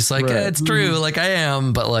 right? He's just like, right. It's true. Like I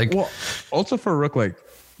am. But like, well, also for Rook, like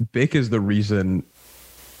Bic is the reason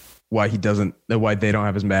why they don't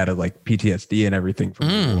have as mad at like PTSD and everything from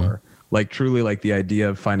the war. Like truly like the idea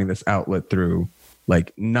of finding this outlet through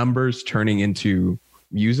like numbers turning into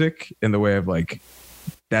music in the way of like,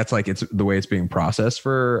 that's like, it's the way it's being processed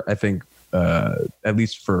for, I think, at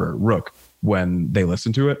least for Rook, when they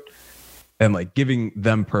listen to it and like giving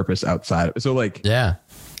them purpose outside of it. So like,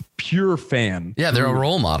 pure fan. Yeah. They're a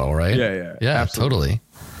role model, right? Yeah. Absolutely.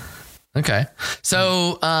 Okay.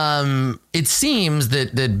 So, it seems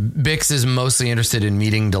that Bix is mostly interested in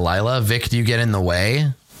meeting Delilah. Vic, do you get in the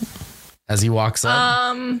way as he walks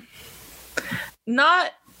up?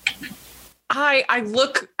 Not, I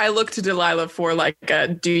look to Delilah for like,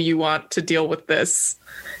 do you want to deal with this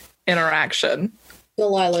interaction?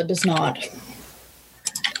 Delilah does not.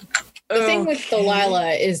 The thing with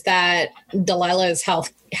Delilah is that Delilah is House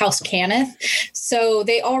Cannith. So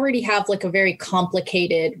they already have like a very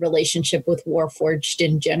complicated relationship with Warforged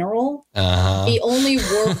in general. The only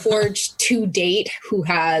Warforged to date who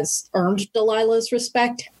has earned Delilah's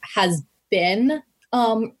respect has been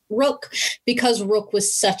Rook, because Rook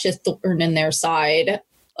was such a thorn in their side.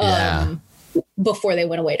 Before they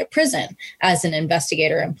went away to prison as an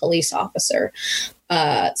investigator and police officer.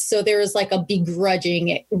 So there is like a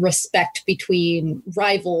begrudging respect between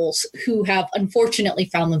rivals who have unfortunately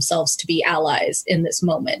found themselves to be allies in this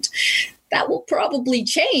moment. That will probably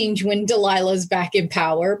change when Delilah's back in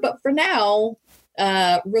power. But for now,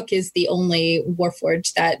 Rook is the only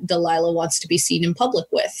Warforged that Delilah wants to be seen in public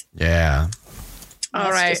with. Yeah.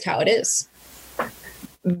 All right. That's just how it is.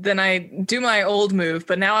 Then I do my old move,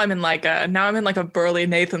 but now I'm in like a burly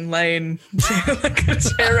Nathan Lane, like a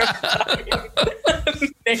terrifying.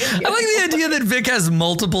 I like the idea that Vic has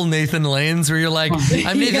multiple Nathan Lanes, where you're like,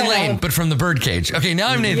 I'm Nathan Lane, but from the Birdcage. Okay, now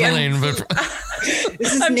I'm Nathan Lane, but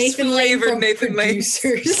this is Nathan Lane from Nathan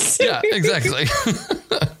Producers. Yeah, exactly.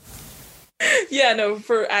 Yeah, no,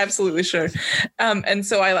 for absolutely sure. And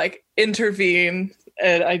so I like intervene.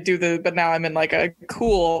 And I do but now I'm in like a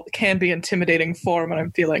cool, can be intimidating form, and I'm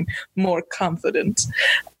feeling more confident.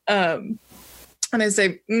 And I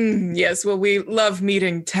say, yes, well, we love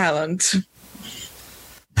meeting talent.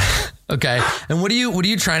 Okay. And what are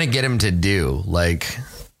you trying to get him to do? Like,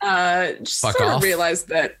 Just fuck sort off? of realize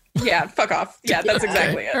that. Yeah, fuck off. Yeah, that's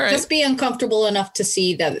exactly it. All right. Just be uncomfortable enough to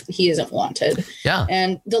see that he isn't wanted. Yeah.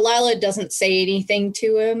 And Delilah doesn't say anything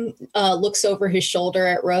to him, looks over his shoulder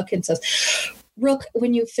at Rook and says, Rook,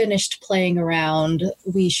 when you've finished playing around,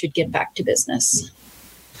 we should get back to business.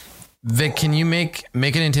 Vic, can you make an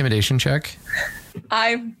intimidation check?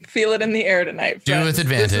 I feel it in the air tonight. Do it with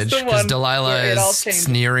advantage because Delilah is changes.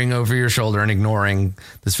 sneering over your shoulder and ignoring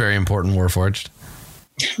this very important Warforged.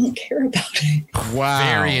 I don't care about it.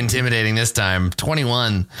 Wow. Very intimidating this time.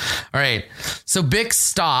 21. All right. So Bix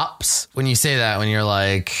stops when you say that, when you're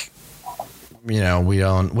like, we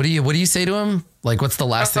don't. What do you say to him? Like, what's the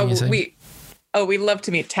last thing you say? We love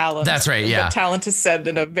to meet Talent. That's right. Yeah. But Talent is said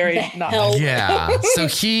in a very not. Yeah. So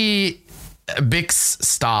Bix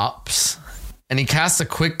stops and he casts a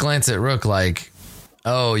quick glance at Rook like,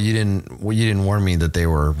 oh, you didn't warn me that they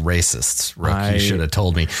were racists, Rook. You should have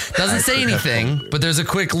told me. Doesn't say anything, but there's a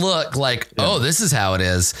quick look like, oh, this is how it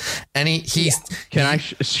is. And Can I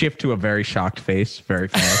shift to a very shocked face very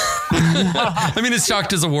fast? I mean, as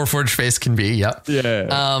shocked as a Warforged face can be. Yep.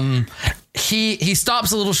 Yeah. He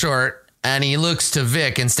stops a little short and he looks to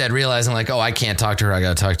Vic instead, realizing like, oh, I can't talk to her. I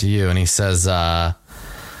got to talk to you. And he says, I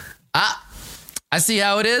see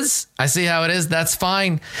how it is. That's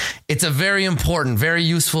fine. It's a very important, very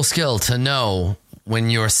useful skill to know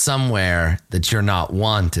when you're somewhere that you're not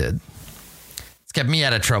wanted. It's kept me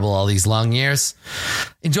out of trouble all these long years.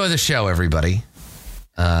 Enjoy the show, everybody.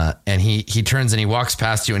 And he turns and he walks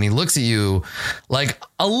past you and he looks at you like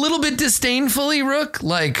a little bit disdainfully, Rook.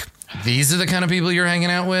 Like, these are the kind of people you're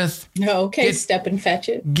hanging out with. Okay, step and fetch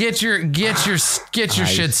it. Get your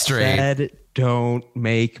shit straight. Said, don't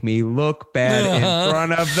make me look bad in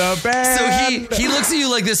front of the band. So he looks at you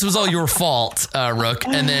like this was all your fault, Rook,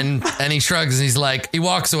 and he shrugs and he's like, he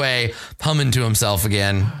walks away, humming to himself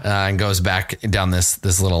again, and goes back down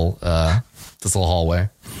this little hallway.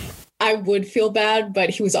 I would feel bad, but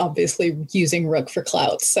he was obviously using Rook for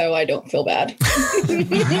clout, so I don't feel bad. TK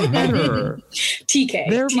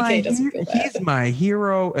doesn't feel bad. He's my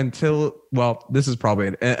hero until, well, this is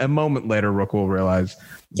probably a moment later. Rook will realize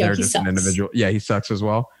they're just an individual. Yeah, he sucks as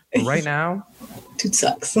well. But right now, dude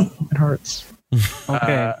sucks. It hurts.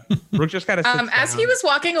 Okay. Rook just got to. As he was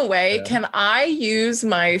walking away, can I use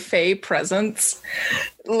my Fey presence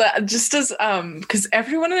just as because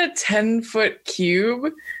everyone in a 10-foot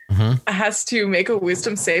cube has to make a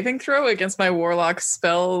Wisdom saving throw against my Warlock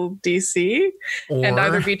spell DC and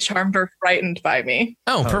either be charmed or frightened by me.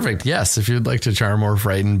 Oh, perfect. Yes, if you'd like to charm or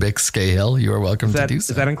frighten Bix Scahill, you are welcome to do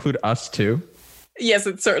so. Does that include us too? Yes,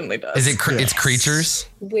 it certainly does. Is it? It's creatures.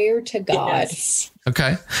 Swear to God. Yes.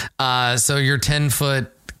 Okay. So your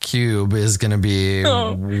 10-foot cube is going to be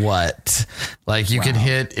what? Like you could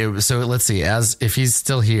hit it. So let's see. If he's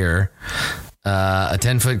still here, a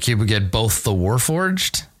 10-foot cube would get both the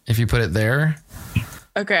Warforged if you put it there.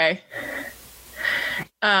 Okay.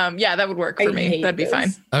 Yeah, that would work for me. That'd be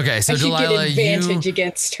fine. Okay. So I should Delilah, get advantage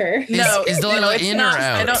against her. is Delilah in or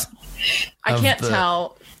out? I can't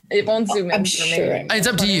tell. It won't zoom in. I'm for sure. me. It's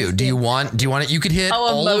up to you. Do you want it? You could hit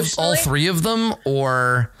all three of them,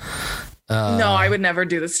 or no, I would never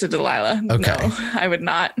do this to Delilah. Okay. No, I would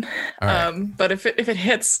not. All right. But if it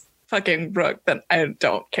hits fucking Brooke, then I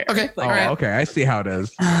don't care. Okay. Like, All right. Okay, I see how it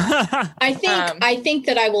is. I think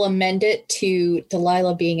that I will amend it to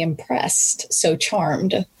Delilah being impressed, so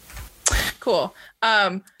charmed. Cool.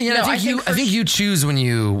 I think you choose when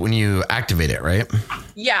you activate it, right?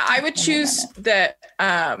 Yeah, I would choose that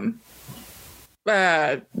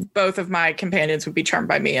both of my companions would be charmed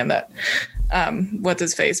by me and that what's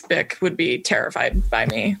his face Bick would be terrified by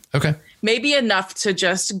me. Okay. Maybe enough to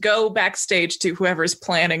just go backstage to whoever's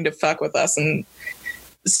planning to fuck with us and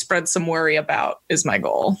spread some worry about is my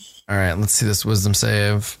goal. All right, let's see this wisdom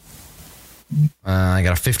save. I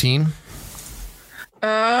got a 15.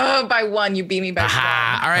 By one, you beat me by one.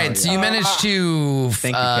 All right, so you managed to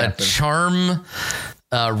charm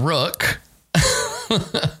Rook.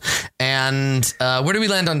 And where do we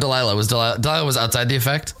land on Delilah? Delilah was outside the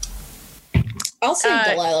effect? I'll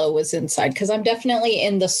say Delilah was inside because I'm definitely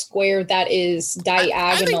in the square that is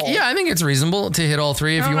diagonal. I think it's reasonable to hit all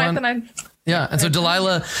three if you want. Yeah, and so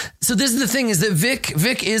Delilah. So this is the thing: is that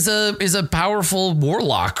Vic is a powerful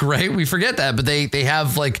warlock, right? We forget that, but they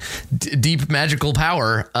have like deep magical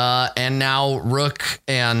power, and now Rook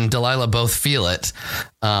and Delilah both feel it.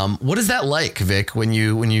 What is that like, Vic? When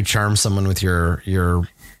you charm someone with your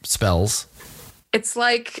spells? It's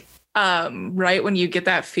like right when you get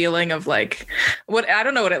that feeling of like what I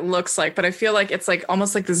don't know what it looks like, but I feel like it's like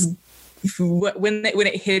almost like this when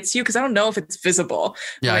it hits you, because I don't know if it's visible.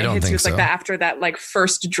 Yeah, when I don't hits think you, it's so. like that after that like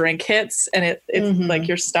first drink hits, and it's like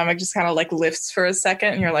your stomach just kind of like lifts for a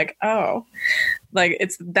second, and you're like, oh, like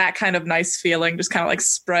it's that kind of nice feeling, just kind of like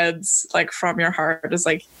spreads like from your heart as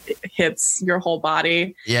like it hits your whole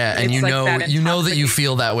body. Yeah, and It's you like know that that you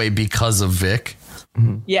feel that way because of Vic.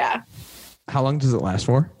 Yeah. How long does it last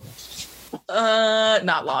for?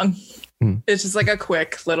 Not long. It's just like a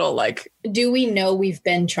quick little like. Do we know we've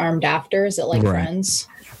been charmed after? Is it like friends?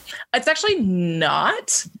 It's actually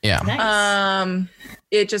not. Yeah. Nice.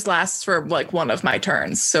 It just lasts for like one of my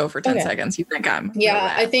turns. So for 10 seconds, you think I'm.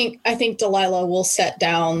 Yeah, I think Delilah will set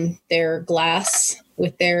down their glass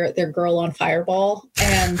with their girl on fireball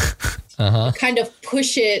and kind of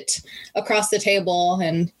push it across the table,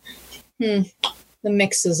 and the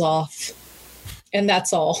mix is off. And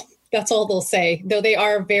that's all. That's all they'll say, though they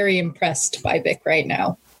are very impressed by Vic right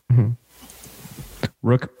now.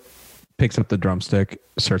 Rook picks up the drumstick,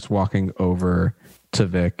 starts walking over to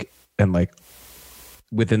Vic, and like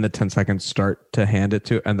within the 10 seconds start to hand it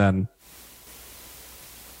to, and then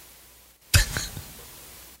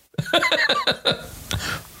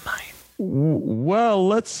well,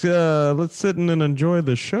 let's sit in and enjoy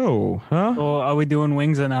the show, huh? Well, are we doing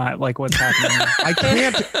wings or not? Like, what's happening? I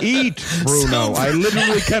can't eat, Bruno. I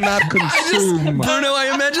literally cannot consume. Bruno,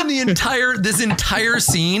 I imagine this entire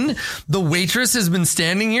scene, the waitress has been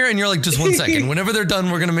standing here, and you're like, just 1 second. Whenever they're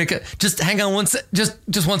done, we're gonna make it. Just hang on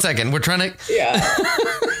just 1 second. We're trying to. Yeah.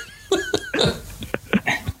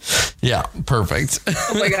 Yeah, perfect.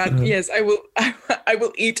 Oh my God! Yes, I will. I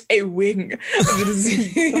will eat a wing.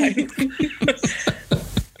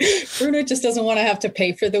 Bruno just doesn't want to have to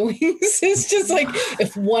pay for the wings. It's just like,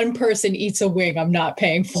 if one person eats a wing, I'm not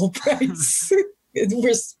paying full price.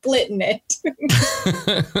 We're splitting it.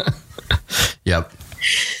 Yep.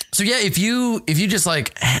 So yeah, if you just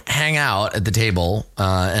like hang out at the table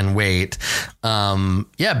and wait,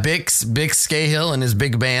 Bix Cahill and his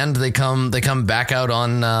big band, they come back out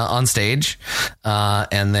on stage,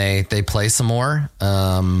 and they play some more.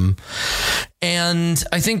 And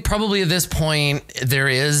I think probably at this point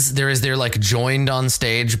they're like joined on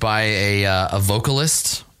stage by a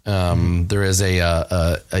vocalist. There is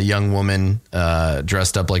a young woman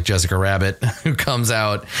dressed up like Jessica Rabbit who comes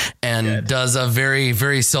out and does a very,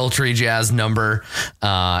 very sultry jazz number.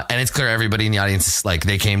 And it's clear everybody in the audience is like,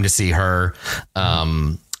 they came to see her.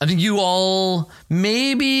 I think you all,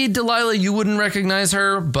 maybe Delilah, you wouldn't recognize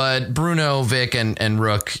her, but Bruno, Vic, and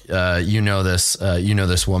Rook, you know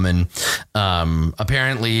this woman.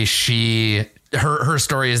 Apparently her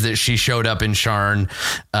story is that she showed up in Sharn.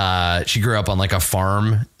 She grew up on like a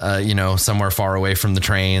farm, somewhere far away from the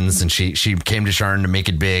trains, and she came to Sharn to make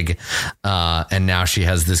it big. And now she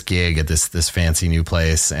has this gig at this fancy new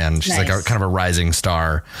place, and she's like kind of a rising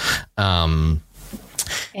star. And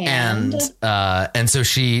so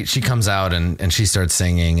she comes out and she starts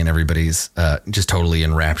singing, and everybody's just totally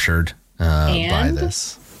enraptured by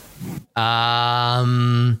this.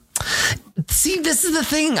 See, this is the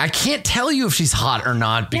thing. I can't tell you if she's hot or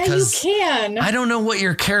not because you can. I don't know what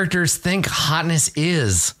your characters think hotness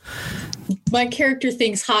is. My character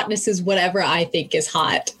thinks hotness is whatever I think is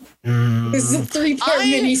hot. This is a 3-part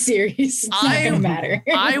miniseries. It's not gonna matter.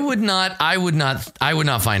 I would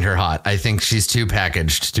not find her hot. I think she's too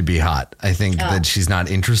packaged to be hot. I think that she's not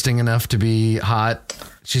interesting enough to be hot.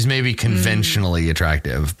 She's maybe conventionally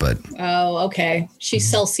attractive, but oh, okay. She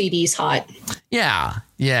sells CDs hot. Yeah,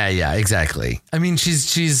 exactly. I mean,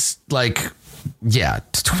 she's like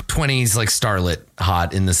 20s like starlet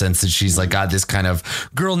hot in the sense that she's like got this kind of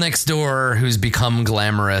girl next door who's become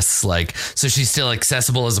glamorous, like, so she's still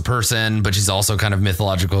accessible as a person, but she's also kind of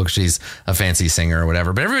mythological because she's a fancy singer or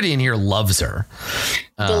whatever. But everybody in here loves her.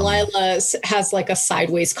 Delilah has like a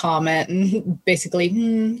sideways comment and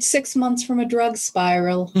basically 6 months from a drug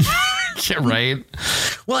spiral. Yeah, right.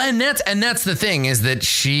 Well, and that's the thing is that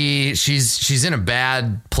she's in a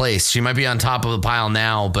bad place. She might be on top of the pile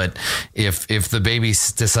now, but if the baby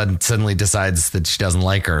suddenly decides that she doesn't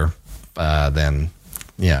like her, then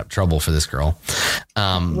trouble for this girl.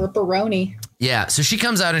 Ripperoni. Yeah, so she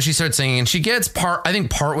comes out and she starts singing, and she gets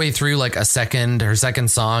partway through like her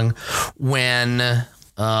second song when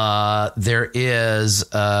there is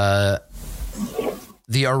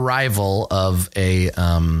the arrival of a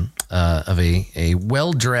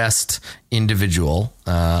well-dressed individual,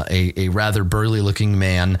 a rather burly-looking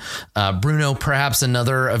man. Bruno, perhaps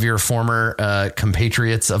another of your former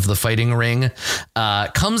compatriots of the fighting ring,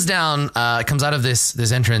 comes out of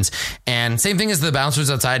this entrance, and same thing as the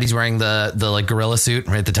bouncers outside. He's wearing the like gorilla suit,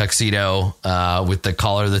 right? The tuxedo with the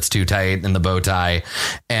collar that's too tight and the bow tie,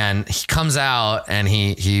 and he comes out and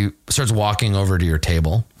he starts walking over to your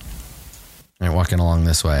table, and walking along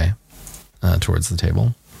this way towards the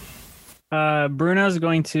table. Bruno's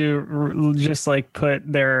going to just like put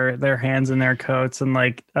their hands in their coats and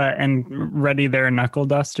like and ready their knuckle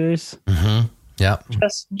dusters. Mm-hmm. Yeah.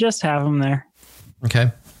 Just have them there. Okay.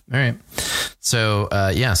 All right. So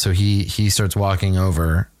so he starts walking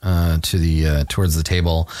over to the towards the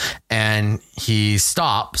table, and he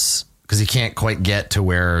stops because he can't quite get to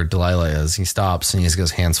where Delilah is. He stops and he just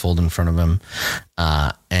goes hands folded in front of him,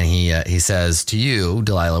 and he says to you,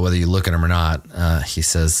 Delilah, whether you look at him or not, he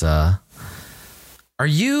says,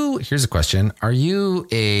 here's a question. Are you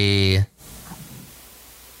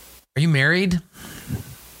married?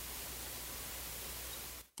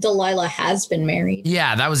 Delilah has been married.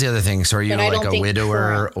 Yeah, that was the other thing. So are you like a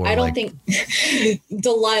widower? Or I don't think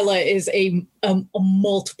Delilah is a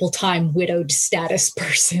multiple time widowed status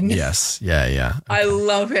person. Yes. Yeah. Okay. I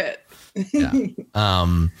love it. Yeah.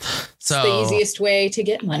 It's the easiest way to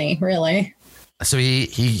get money, really. So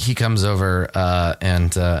he comes over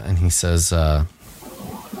and he says,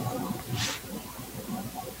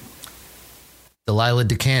 Delilah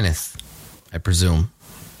DeCanneth, I presume.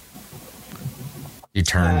 You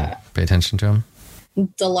turn, pay attention to him.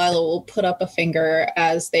 Delilah will put up a finger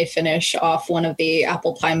as they finish off one of the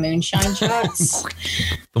apple pie moonshine shots.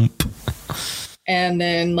 And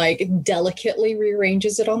then like delicately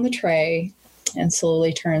rearranges it on the tray and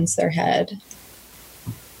slowly turns their head.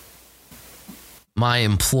 My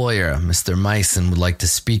employer, Mr. Myson, would like to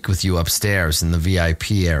speak with you upstairs in the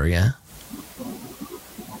VIP area.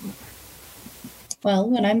 Well,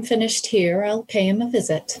 when I'm finished here, I'll pay him a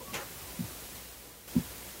visit.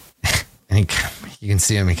 And you can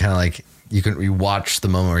see him. He kind of like, you watch the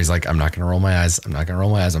moment where he's like, I'm not going to roll my eyes. I'm not going to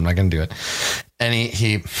roll my eyes. I'm not going to do it. And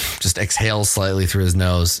he just exhales slightly through his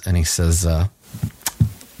nose. And he says,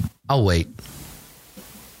 I'll wait.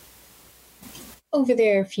 Over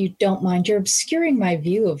there, if you don't mind, you're obscuring my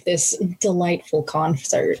view of this delightful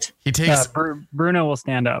concert. He takes Bruno will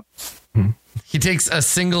stand up. He takes a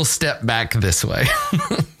single step back this way.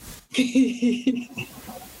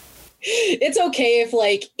 It's okay if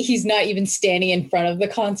like he's not even standing in front of the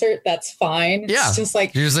concert. That's fine. Yeah, it's just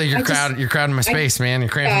like you're crowding my space, man. You're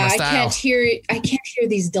cramping my style. I can't hear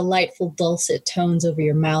these delightful dulcet tones over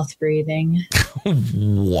your mouth breathing.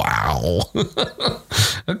 Wow.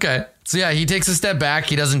 Okay. So yeah, he takes a step back.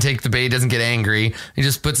 He doesn't take the bait. He doesn't get angry. He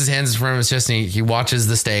just puts his hands in front of his chest and he watches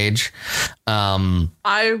the stage.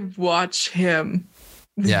 I watch him.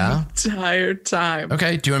 Yeah. The entire time.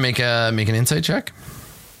 Okay. Do you want to make an insight check?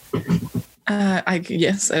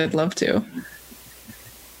 Yes, I'd love to.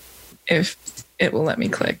 If it will let me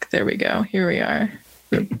click. There we go. Here we are.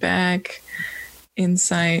 We're back.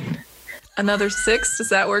 Insight. Another 6. Does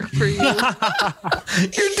that work for you?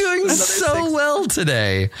 You're doing so 6. Well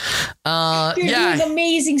today. You're doing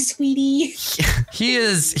amazing, sweetie. He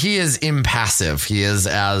is impassive. He is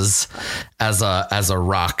as a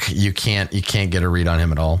rock. You can't get a read on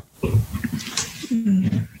him at all.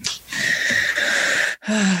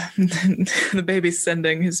 The baby's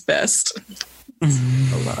sending his best. A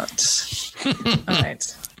lot. All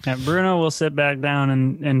right. Yeah, Bruno will sit back down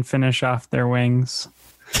and finish off their wings.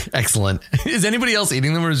 Excellent. Is anybody else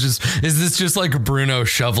eating them, or is this just like Bruno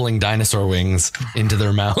shoveling dinosaur wings into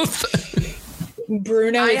their mouth?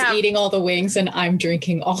 Bruno is eating all the wings and I'm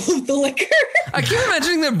drinking all of the liquor. I keep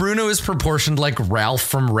imagining that Bruno is proportioned like Ralph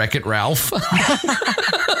from Wreck-It Ralph.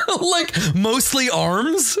 Like mostly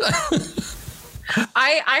arms.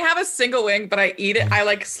 I have a single wing, but I eat it. I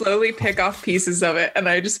like slowly pick off pieces of it and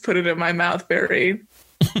I just put it in my mouth very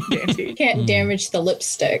dainty. Can't damage the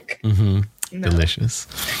lipstick. Mm-hmm. No. Delicious.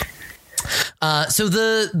 So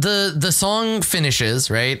the song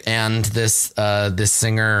finishes, right? And this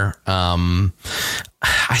singer,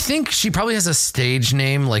 I think she probably has a stage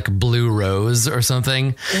name like Blue Rose or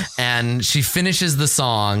something. Yes. And she finishes the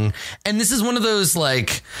song. And this is one of those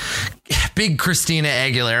like big Christina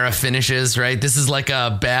Aguilera finishes, right? This is like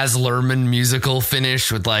a Baz Luhrmann musical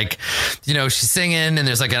finish with like, she's singing and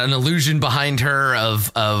there's like an illusion behind her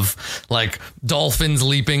of like dolphins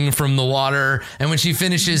leaping from the water. And when she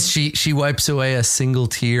finishes, she wipes away a single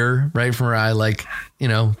tear right from her eye. Like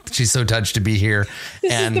she's so touched to be here.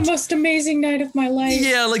 This is the most amazing night of my life.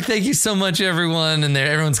 Yeah, like thank you so much, everyone, and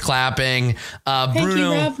everyone's clapping. Thank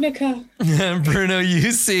Bruno, you, Ravnica. Bruno,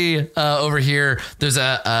 you see over here, there's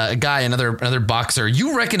a guy, another boxer.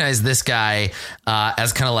 You recognize this guy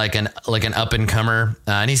as kind of like an up and comer,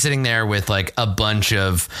 and he's sitting there with like a bunch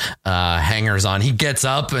of hangers on. He gets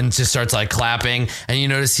up and just starts like clapping, and you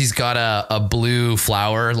notice he's got a blue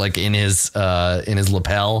flower like in his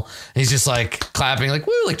lapel. And he's just like clapping, like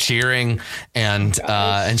woo, like cheering, and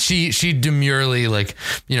she demurely like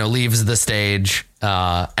leaves the stage.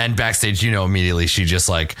 And backstage, immediately she just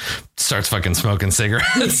like starts fucking smoking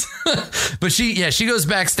cigarettes. But she goes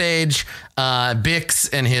backstage. Bix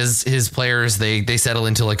and his players, they settle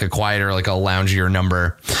into like a quieter, like a loungier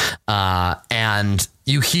number. And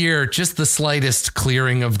you hear just the slightest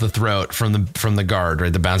clearing of the throat from the guard,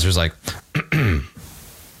 right? The bouncer's like,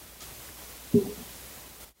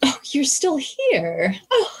 oh, you're still here.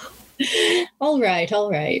 Oh. All right.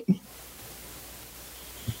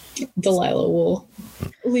 Delilah will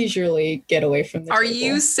leisurely get away from the Are table.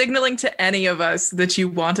 you signaling to any of us that you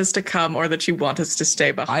want us to come or that you want us to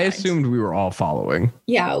stay behind? I assumed we were all following.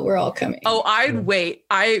 Yeah, we're all coming. Oh, I'd wait.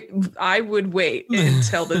 I would wait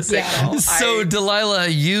until the signal. So Delilah,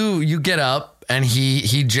 you get up and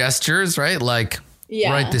he gestures, right? Like,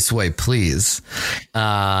 right this way, please.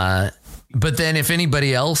 But then if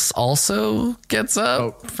anybody else also gets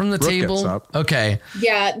up from the Brooke table. gets up. Okay.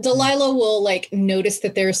 Yeah, Delilah will like notice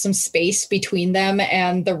that there's some space between them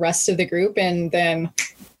and the rest of the group, and then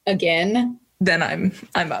again. Then I'm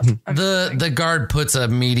up. The guard puts a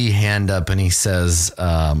meaty hand up and he says,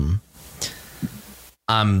 I'm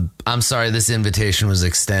sorry, this invitation was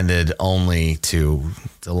extended only to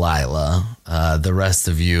Delilah. The rest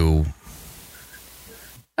of you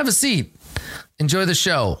have a seat. Enjoy the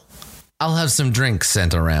show. I'll have some drinks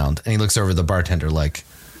sent around. And he looks over at the bartender like,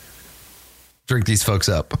 drink these folks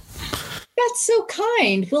up. That's so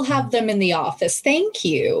kind. We'll have them in the office. Thank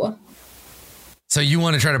you. So you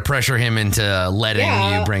want to try to pressure him into letting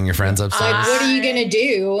you bring your friends upstairs? What are you going to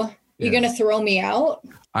do? You going to throw me out?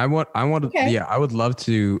 I want Okay. I would love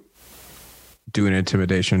to do an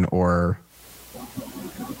intimidation or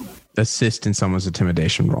assist in someone's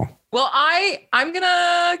intimidation roll. Well, I'm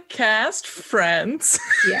gonna cast Friends.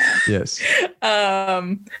 Yeah. Yes.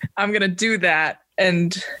 I'm gonna do that,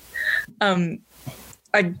 and I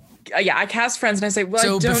cast Friends, and I say, well,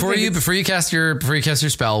 so I don't before you cast your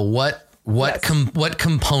spell, what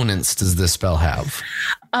components does this spell have?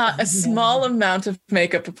 a small amount of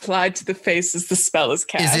makeup applied to the face as the spell is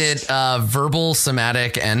cast. Is it verbal,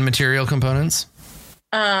 somatic, and material components?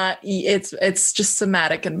 It's just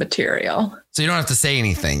somatic and material. So you don't have to say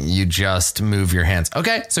anything. You just move your hands.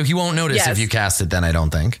 Okay. So he won't notice if you cast it then, I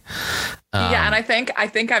don't think. Yeah. And I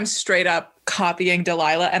think I'm straight up copying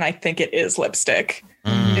Delilah, and I think it is lipstick.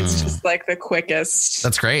 It's just like the quickest.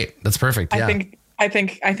 That's great. That's perfect. Yeah. I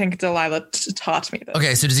think Delilah taught me this.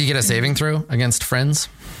 Okay. So does he get a saving throw against friends?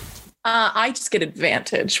 I just get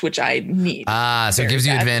advantage, which I need. So it gives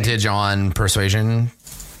you advantage on persuasion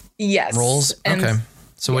rolls. And okay.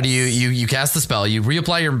 So what do you cast the spell, you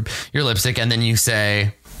reapply your lipstick, and then you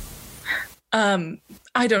say,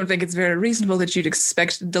 I don't think it's very reasonable that you'd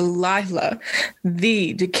expect Delilah,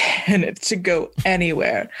 the decandidate, to go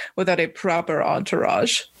anywhere without a proper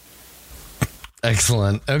entourage.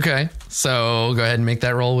 Excellent. Okay. So go ahead and make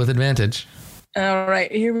that roll with advantage. All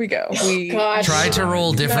right, here we go. Try to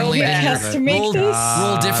roll differently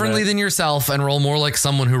roll differently than yourself and roll more like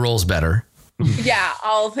someone who rolls better. Yeah,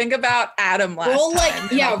 I'll think about Adam last time.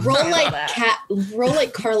 Roll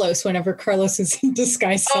like Carlos whenever Carlos is in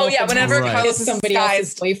disguise. Oh yeah, whenever Carlos is somebody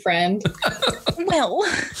else's boyfriend. Well,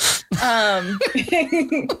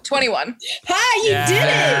 21. Hi, you did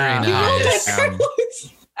it! Nice. You rolled like Carlos.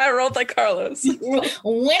 I rolled like Carlos.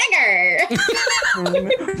 Winner For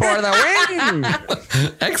the win.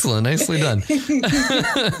 Excellent. Nicely done.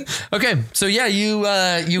 Okay. So yeah, you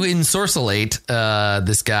ensorcellate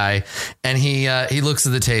this guy, and he looks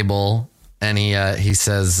at the table and he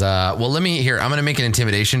says, well, I'm going to make an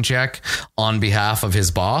intimidation check on behalf of his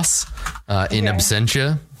boss in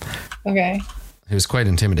absentia. Okay. It was quite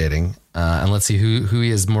intimidating. And let's see who he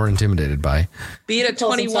is more intimidated by. Beat a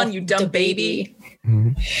 21, you dumb baby.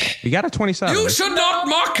 You got a 27. You should not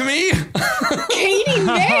mock me. Katie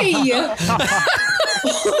May.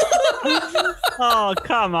 Oh,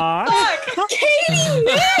 come on. Katie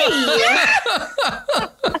May.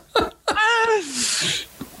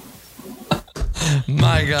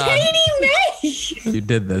 My God. Katie May. You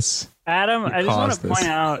did this. Adam, I just want to point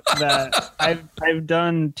out that I've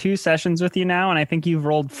done 2 sessions with you now, and I think you've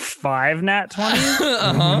rolled 5 nat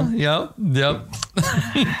 20s. Yep.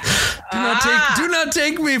 Do not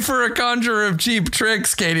take me for a conjurer of cheap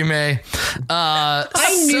tricks, Katie May.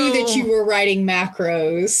 I knew that you were writing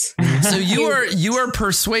macros. So you are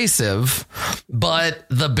persuasive, but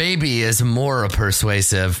the baby is more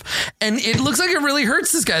persuasive, and it looks like it really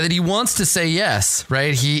hurts this guy that he wants to say yes,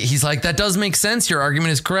 right? He's like, that does make sense. Your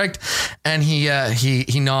argument is correct, and he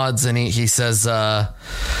nods and he says,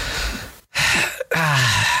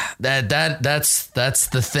 that's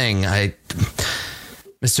the thing.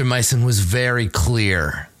 Mr. Myson was very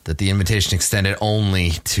clear that the invitation extended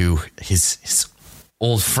only to his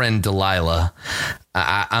old friend Delilah.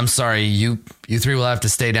 I'm sorry, you three will have to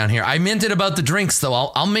stay down here. I meant it about the drinks, though.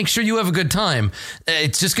 I'll make sure you have a good time.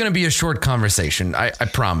 It's just going to be a short conversation. I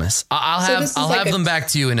promise. I'll have them back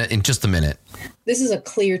to you in just a minute. This is a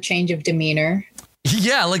clear change of demeanor.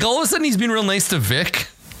 Yeah, like all of a sudden he's being real nice to Vic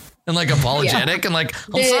and like apologetic and like,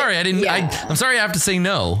 I'm sorry, I didn't. Yeah. I'm sorry, I have to say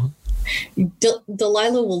no.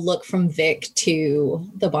 Delilah will look from Vic to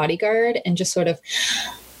the bodyguard and just sort of,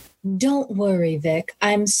 don't worry, Vic.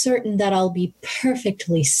 I'm certain that I'll be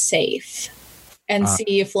perfectly safe, and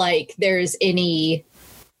see if like there's any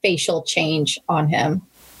facial change on him.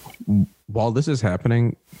 While this is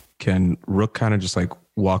happening, can Rook kind of just like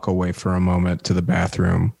walk away for a moment to the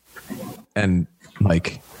bathroom and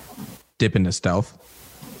like dip into stealth?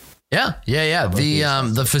 Yeah.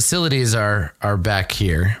 The facilities are back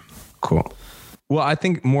here. Cool. Well, I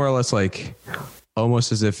think more or less like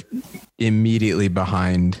almost as if immediately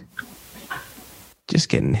behind, just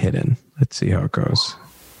getting hidden. Let's see how it goes.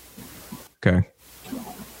 Okay.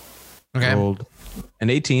 Rolled an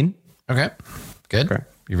 18. Okay. Good. Okay.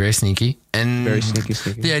 You're very sneaky. And very sneaky.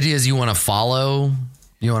 The idea is you want to follow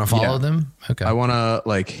them? Okay. I want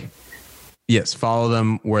to follow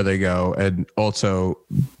them where they go and also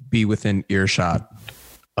be within earshot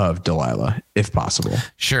of Delilah if possible.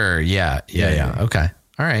 Sure. Yeah. Okay.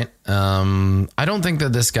 All right. I don't think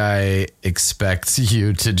that this guy expects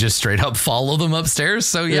you to just straight up follow them upstairs.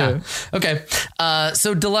 So yeah. Okay.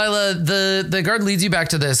 So Delilah, the guard leads you back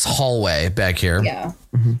to this hallway back here. Yeah.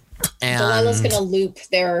 Mm-hmm. And Delilah's going to loop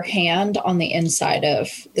their hand on the inside of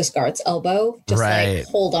this guard's elbow. Just like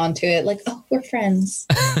hold on to it. Like, oh, we're friends.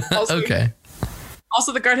 Okay.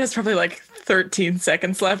 Also, the guard has probably like 13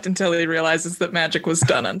 seconds left until he realizes that magic was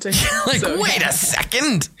done unto him. Wait a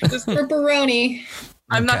second. Just pepperoni.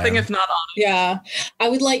 I'm nothing if not honest. Yeah. I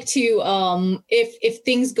would like to, if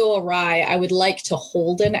things go awry, I would like to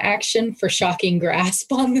hold an action for shocking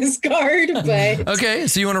grasp on this guard. But okay,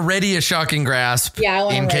 so you want to ready a shocking grasp? Yeah, I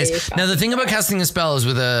want in to ready case. A now, the thing about casting a spell is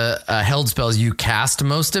with a held spell is you cast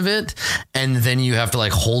most of it, and then you have to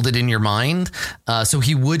like hold it in your mind. So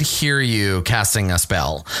he would hear you casting a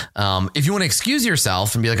spell. If you want to excuse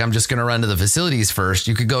yourself and be like, I'm just going to run to the facilities first,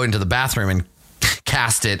 you could go into the bathroom and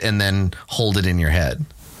cast it and then hold it in your head.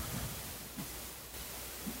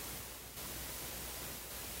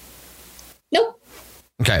 Nope.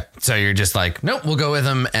 Okay. So you're just like, nope, we'll go with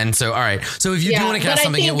him. And so, all right. So if you do want to cast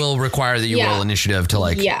something, it will require that you roll initiative to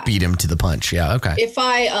like beat him to the punch. Yeah. Okay. If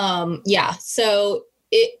I, so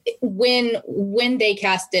when they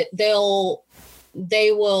cast it,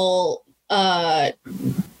 they will,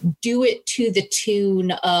 do it to the tune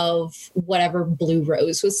of whatever Blue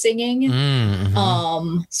Rose was singing,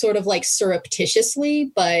 sort of like surreptitiously,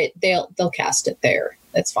 but they'll cast it there.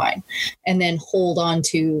 That's fine. And then hold on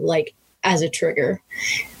to like as a trigger.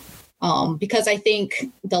 Because I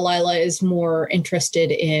think Delilah is more interested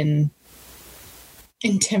in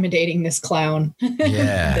intimidating this clown.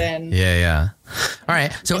 Yeah. All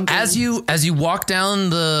right. So as you walk down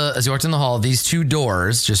the hall, these two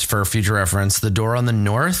doors, just for future reference, the door on the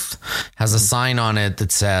north has a sign on it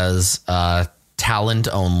that says talent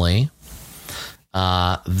only.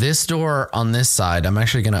 This door on this side, I'm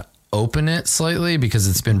actually going to open it slightly because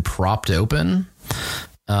it's been propped open.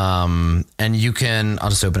 And I'll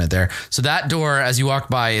just open it there. So that door, as you walk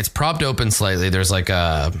by, it's propped open slightly. There's like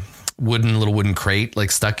a little wooden crate like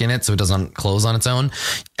stuck in it so it doesn't close on its own.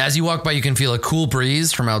 As you walk by, you can feel a cool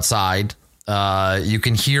breeze from outside. You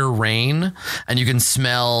can hear rain and you can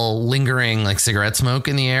smell lingering like cigarette smoke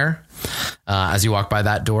in the air as you walk by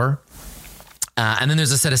that door. And then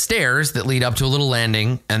there's a set of stairs that lead up to a little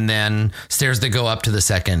landing, and then stairs that go up to the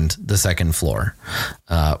second floor,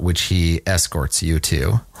 which he escorts you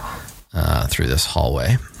to through this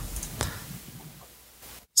hallway.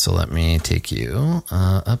 So let me take you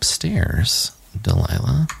upstairs,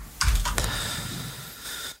 Delilah.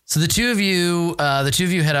 So the two of you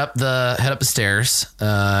head up the stairs,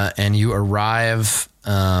 and you arrive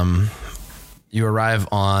in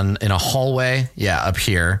a hallway. Yeah, up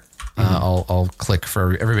here. I'll click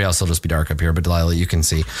for everybody else. It'll just be dark up here, but Delilah, you can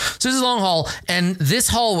see. So this is a long hall, and this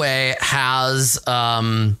hallway has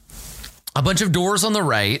a bunch of doors on the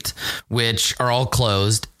right, which are all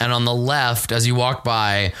closed. And on the left, as you walk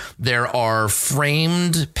by, there are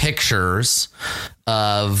framed pictures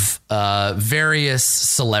of various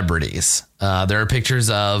celebrities. There are pictures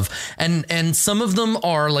of, and some of them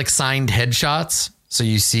are like signed headshots. So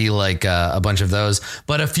you see like a bunch of those,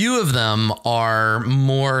 but a few of them are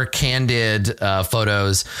more candid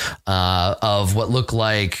photos of what look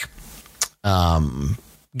like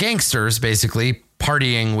gangsters, basically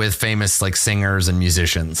partying with famous like singers and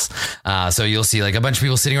musicians. So you'll see like a bunch of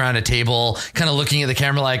people sitting around a table, kind of looking at the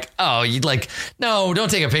camera like, oh, you'd like, no, don't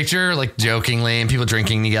take a picture, like jokingly, and people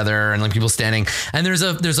drinking together and like people standing. And there's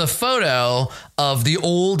a photo of the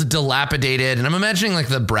old dilapidated, and I'm imagining like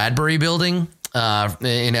the Bradbury building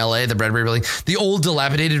in LA, the Bradbury building, the old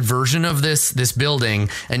dilapidated version of this building.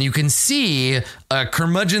 And you can see a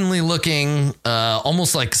curmudgeonly looking,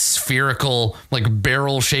 almost like spherical, like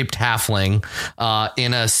barrel shaped halfling,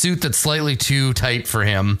 in a suit that's slightly too tight for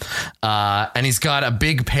him. And he's got a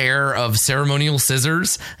big pair of ceremonial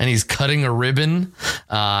scissors and he's cutting a ribbon.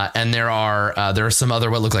 And there are some other,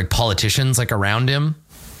 what look like politicians like around him.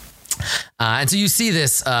 And so you see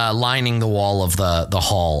this lining the wall of the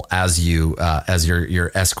hall as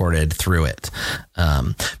you're escorted through it.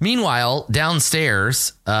 Meanwhile,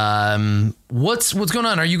 downstairs, what's going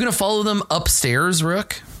on? Are you going to follow them upstairs,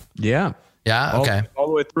 Rook? Yeah. Yeah. Okay. All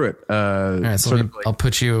the way through it. All right. So I'll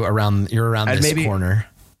put you around. You're around this corner.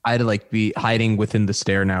 I had to like be hiding within the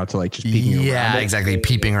stair now to like just peeking around. Yeah, exactly.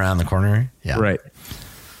 Peeping around the corner. Yeah. Right.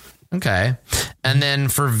 Okay. And then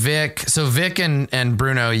for Vic, so Vic and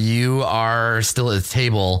Bruno, you are still at the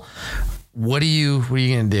table. What are you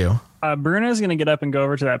going to do? Bruno's going to get up and go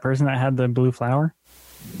over to that person that had the blue flower.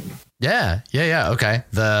 Yeah. Okay.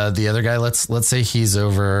 The other guy, let's say he's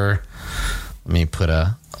over. Let me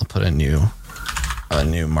I'll put a new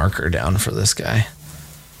marker down for this guy.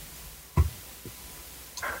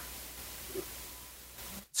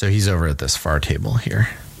 So he's over at this far table here.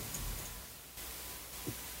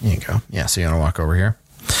 There you go. Yeah. So you want to walk over here?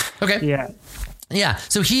 Okay. Yeah. Yeah.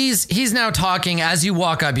 So he's now talking as you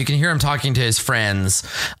walk up. You can hear him talking to his friends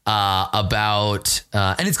about,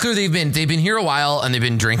 and it's clear they've been here a while and they've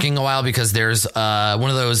been drinking a while because there's one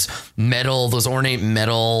of those ornate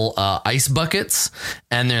metal ice buckets,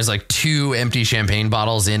 and there's like 2 empty champagne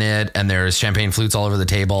bottles in it, and there's champagne flutes all over the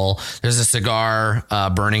table. There's a cigar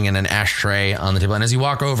burning in an ashtray on the table, and as you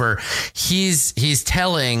walk over, he's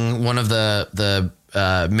telling one of the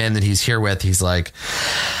men that he's here with, he's like,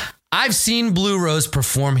 I've seen Blue Rose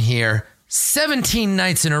perform here 17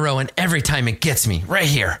 nights in a row, and every time it gets me right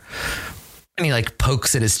here. And he like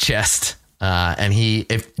pokes at his chest. And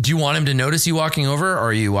do you want him to notice you walking over, or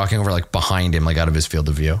are you walking over like behind him, like out of his field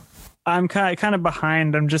of view? I'm kind of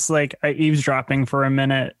behind. I'm just like eavesdropping for a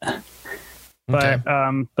minute. But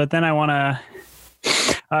then I want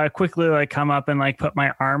to quickly like come up and like put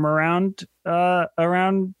my arm around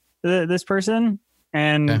this person.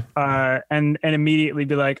 And immediately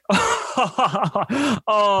be like,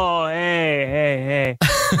 oh, hey, hey,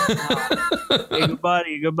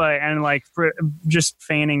 goodbye, and like just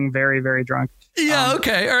feigning very, very drunk. Yeah.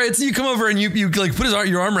 Okay. All right. So you come over and you like put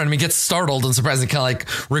your arm around him. He gets startled and surprised and kind of like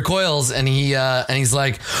recoils, and he's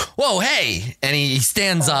like, whoa, hey, and he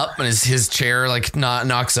stands up and his chair like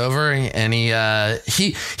knocks over, and he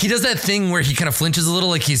does that thing where he kind of flinches a little,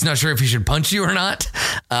 like he's not sure if he should punch you or not.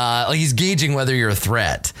 Like he's gauging whether you're a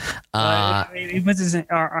threat. He puts his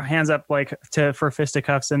hands up like for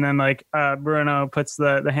fisticuffs, and then like Bruno puts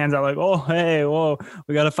the hands out like, oh, hey, whoa,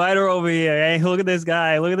 we got a fighter over here. Hey, look at this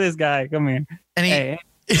guy. Come here. And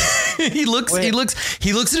he looks at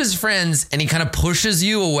his friends, and he kind of pushes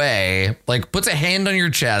you away, like puts a hand on your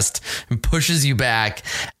chest and pushes you back.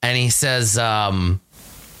 And he says, all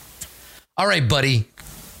right, buddy,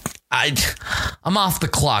 I'm off the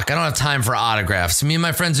clock. I don't have time for autographs. Me and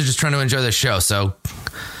my friends are just trying to enjoy the show. So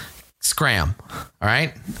scram. All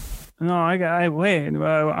right. No,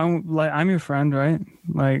 I'm your friend, right?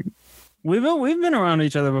 Like, We've been around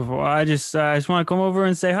each other before. I just want to come over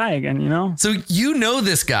and say hi again, you know? So you know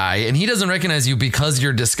this guy, and he doesn't recognize you because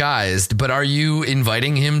you're disguised, but are you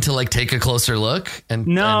inviting him to like take a closer look and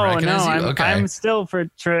recognize you? Okay. I'm still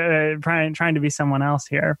trying to be someone else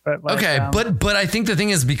here. But like, okay, but I think the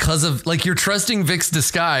thing is, because of like you're trusting Vic's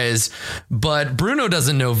disguise, but Bruno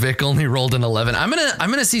doesn't know Vic only rolled an 11. I'm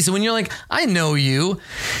gonna see. So when you're like, I know you,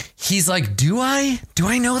 he's like, do I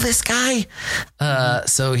know this guy?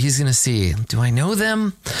 So he's gonna see. Do I know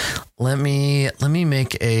them? Let me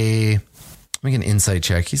make an insight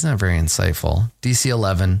check. He's not very insightful. DC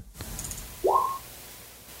 11.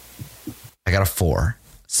 I got a 4.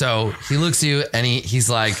 So he looks at you and he's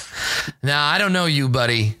like, nah, I don't know you,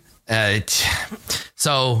 buddy.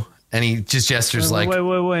 So, and he just gestures like,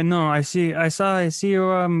 wait. No, I see your, I saw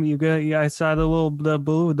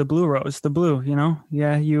the blue rose, you know?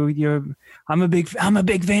 Yeah, I'm a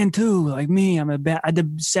big fan too. Like me, I'm the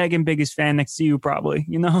second biggest fan next to you probably,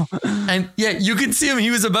 you know? And yeah, you can see him. He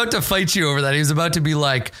was about to fight you over that. He was about to be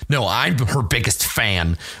like, no, I'm her biggest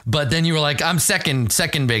fan. But then you were like, I'm second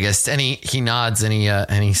biggest. And he nods and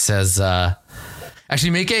he says,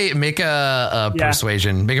 actually make a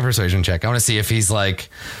persuasion check. I want to see if he's like,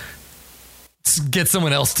 get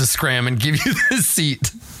someone else to scram and give you the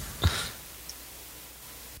seat.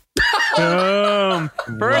 Boom.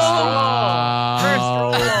 First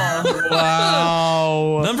roll.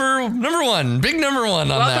 Wow. Number 1, big number 1 on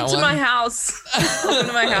that one. Welcome to my house. Welcome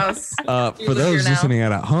to my house. For those listening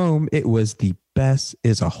at home, it was the best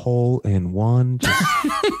is a hole in one. Just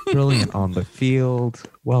brilliant on the field.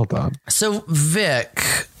 Well done. So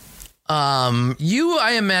Vic, you,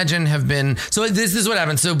 I imagine, have been, so this is what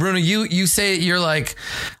happened. So Bruno, you say you're like,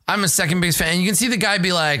 I'm a second biggest fan. You can see the guy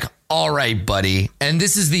be like, all right, buddy. And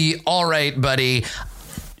this is the all right, buddy.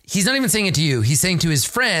 He's not even saying it to you. He's saying to his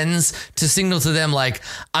friends to signal to them like,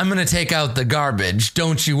 I'm going to take out the garbage.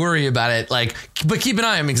 Don't you worry about it. Like, but keep an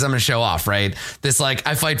eye on me because I'm going to show off, right? This like,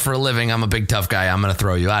 I fight for a living. I'm a big tough guy. I'm going to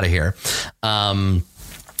throw you out of here.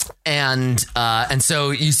 And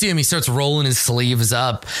so you see him, he starts rolling his sleeves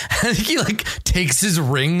up and he like takes his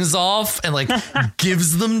rings off and like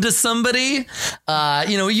gives them to somebody.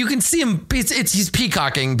 You can see him, he's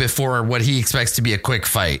peacocking before what he expects to be a quick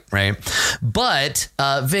fight. Right. But,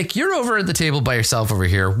 Vic, you're over at the table by yourself over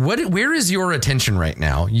here. Where is your attention right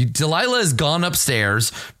now? Delilah has gone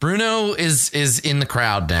upstairs. Bruno is in the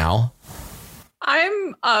crowd now.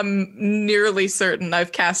 I'm nearly certain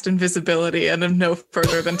I've cast invisibility and am no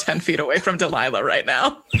further than 10 feet away from Delilah right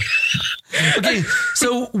now. Okay,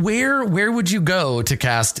 so where would you go to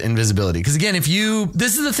cast invisibility? Because again,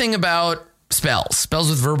 this is the thing about spells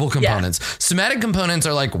with verbal components. Yeah. Somatic components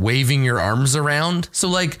are like waving your arms around. So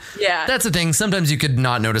like, that's the thing. Sometimes you could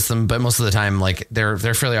not notice them, but most of the time, like they're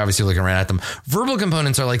fairly obviously looking right at them. Verbal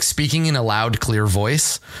components are like speaking in a loud, clear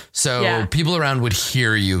voice. So people around would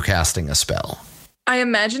hear you casting a spell. I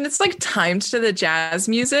imagine it's like timed to the jazz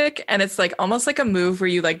music and it's like almost like a move where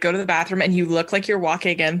you like go to the bathroom and you look like you're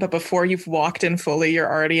walking in, but before you've walked in fully, you're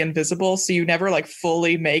already invisible. So you never like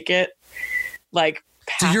fully make it like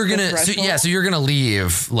so you're gonna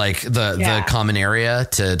leave like the common area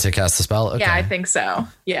to cast the spell. Okay. Yeah, I think so.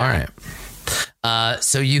 Yeah. All right.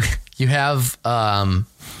 So you have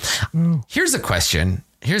here's a question.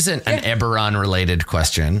 Here's an Eberron related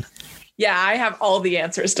question. Yeah, I have all the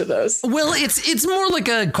answers to those. Well, it's more like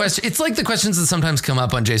a question. It's like the questions that sometimes come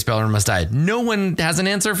up on JACE BELERON MUST DIE. No one has an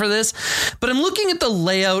answer for this, but I'm looking at the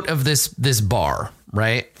layout of this bar,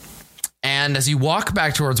 right? And as you walk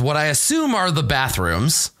back towards what I assume are the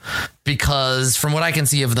bathrooms, because from what I can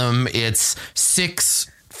see of them, it's 6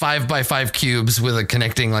 5x5 cubes with a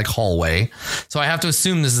connecting like hallway. So I have to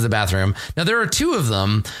assume this is the bathroom. Now there are 2 of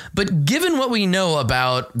them, but given what we know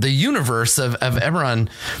about the universe of Eberron,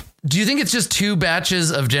 do you think it's just 2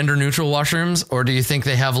 batches of gender neutral washrooms, or do you think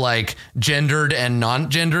they have like gendered and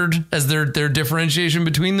non-gendered as their differentiation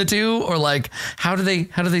between the 2, or like how do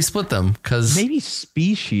they split them? Because maybe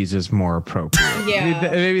species is more appropriate.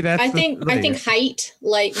 Yeah, maybe that's. I think height,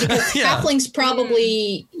 like because halflings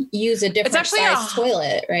probably use a different size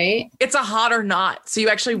toilet, right? It's a hot or not. So you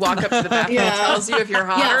actually walk up to the bathroom and it tells you if you're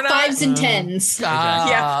hot or not. 5s and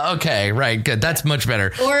 10s. Okay, right, good. That's much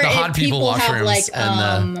better. Or the hot people washrooms have like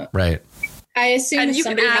and the right. I assume if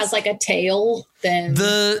somebody has like a tail, then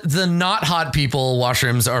the not hot people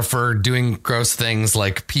washrooms are for doing gross things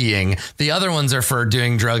like peeing. The other ones are for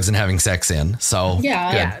doing drugs and having sex in. So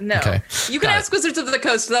no. Okay. You can ask Wizards of the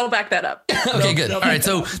Coast; they'll back that up. Okay, good. All right,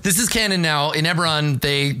 so this is canon now. In Eberron,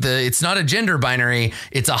 it's not a gender binary;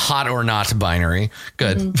 it's a hot or not binary.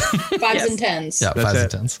 Good. 5s and 10s. Yeah,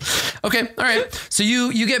 5s and 10s. Okay, all right. So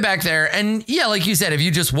you get back there, and like you said, if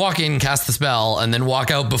you just walk in, cast the spell, and then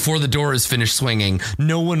walk out before the door is finished swinging,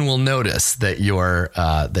 no one will notice that you're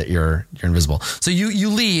invisible. So you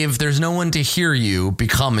leave. There's no one to hear you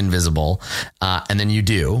become invisible, and then you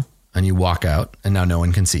do, and you walk out, and now no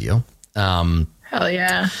one can see you. Hell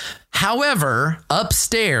yeah. However,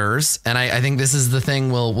 upstairs, and I think this is the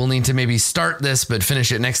thing we'll need to maybe start this, but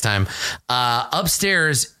finish it next time.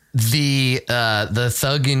 Upstairs, the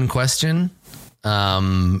thug in question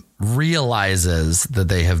realizes that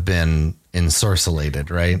they have been ensorcellated,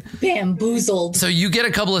 right? Bamboozled. So you get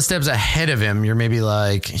a couple of steps ahead of him. You're maybe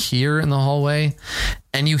like here in the hallway,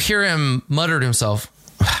 and you hear him mutter to himself,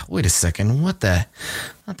 wait a second. What the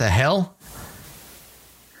hell?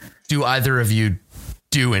 Do either of you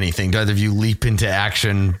do anything? Do either of you leap into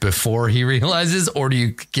action before he realizes, or do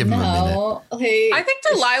you give him a minute? Okay. I think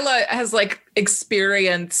Delilah has like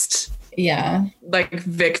experienced like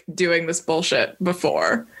Vic doing this bullshit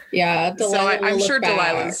before. Yeah. Delilah I'm sure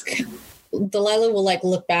Delilah will like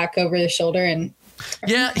look back over the shoulder and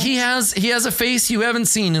he has a face you haven't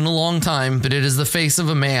seen in a long time, but it is the face of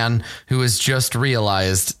a man who has just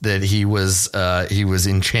realized that he was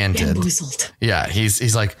enchanted. Bamboozled. Yeah,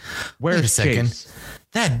 he's like, wait a second. JACE?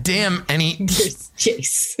 That damn, and There's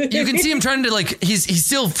JACE. you can see him trying to like, he's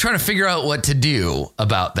still trying to figure out what to do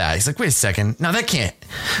about that. He's like, wait a second. Now that can't,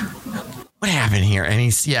 what happened here? And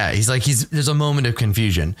he's like, there's a moment of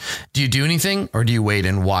confusion. Do you do anything, or do you wait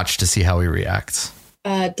and watch to see how he reacts?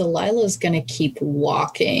 Delilah's going to keep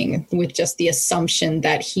walking with just the assumption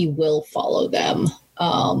that he will follow them.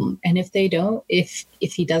 And if they don't, if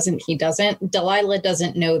he doesn't, he doesn't. Delilah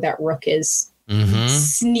doesn't know that Rook is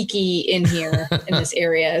sneaky in here in this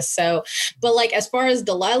area. So, but like, as far as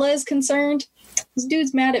Delilah is concerned, this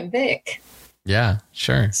dude's mad at Vic. Yeah,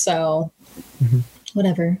 sure. So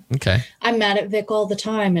whatever. Okay. I'm mad at Vic all the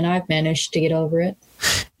time, and I've managed to get over it.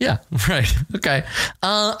 Yeah, right. Okay.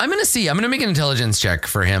 I'm going to make an intelligence check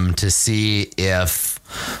for him to see if,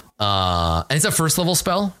 and it's a first level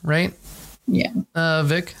spell, right? Yeah.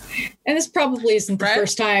 Vic. And this probably isn't the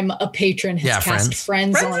first time a patron has cast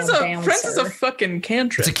friends on a bouncer. Friends is a fucking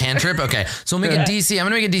cantrip. It's a cantrip? Okay. So we'll make a DC. I'm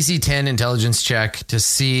going to make a DC 10 intelligence check to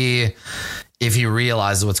see if he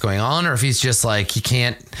realizes what's going on, or if he's just like, he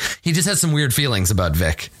just has some weird feelings about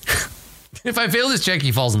Vic. If I fail this check,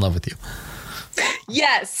 he falls in love with you.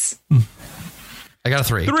 Yes. I got a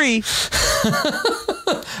 3. 3.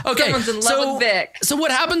 Okay. Someone's in love with Vic. So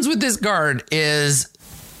what happens with this guard is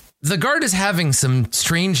the guard is having some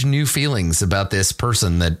strange new feelings about this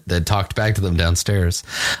person that talked back to them downstairs.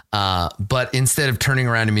 But instead of turning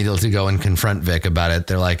around immediately to go and confront Vic about it,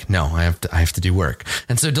 they're like, no, I have to do work.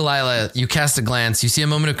 And so Delilah, you cast a glance, you see a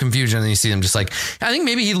moment of confusion, and you see him just like, I think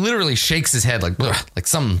maybe he literally shakes his head like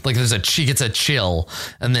he gets a chill.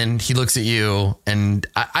 And then he looks at you, and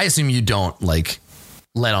I assume you don't like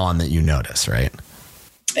let on that you notice, right?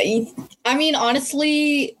 I mean,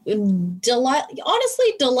 honestly, Delilah,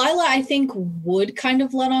 I think would kind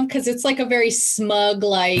of let on, because it's like a very smug,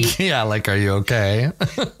 like, yeah, like, are you okay?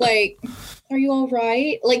 Like, are you all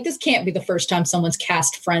right? Like, this can't be the first time someone's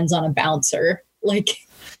cast friends on a bouncer. Like,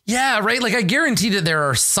 yeah, right. Like, I guarantee that there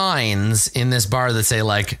are signs in this bar that say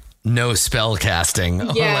like, no spell casting.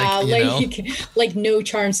 Yeah, like no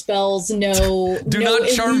charm spells, do not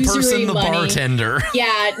charm person the money. Bartender.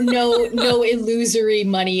 Yeah, no illusory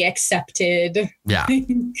money accepted. Yeah,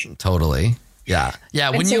 totally. Yeah.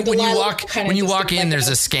 When you walk in, there's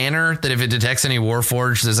a scanner that if it detects any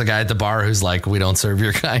Warforged, there's a guy at the bar who's like, we don't serve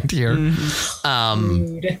your kind here.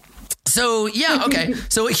 Rude. So, yeah, okay.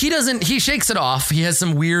 So he shakes it off. He has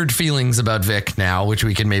some weird feelings about Vic now, which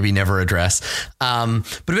we can maybe never address. But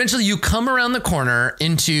eventually you come around the corner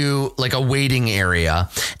into like a waiting area.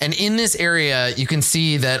 And in this area, you can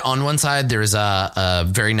see that on one side, there's a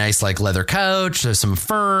very nice like leather couch. There's some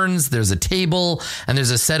ferns. There's a table, and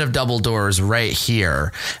there's a set of double doors right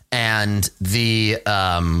here. And the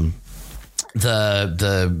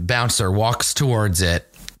bouncer walks towards it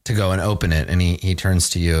to go and open it, and he turns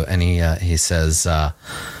to you and he says,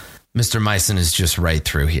 Mr. Myson is just right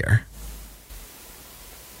through here.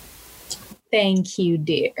 Thank you,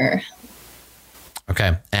 dear.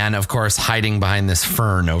 Okay. And of course, hiding behind this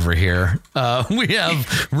fern over here, we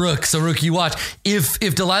have Rook. So Rook, you watch. If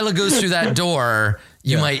Delilah goes through that door,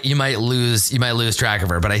 you might lose track of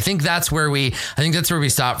her. But I think that's where we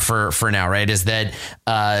stop for now, right? Is that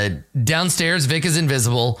downstairs Vic is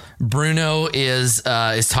invisible. Bruno is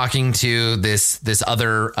talking to this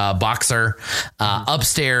other boxer.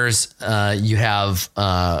 Upstairs you have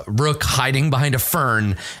Rook hiding behind a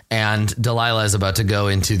fern, and Delilah is about to go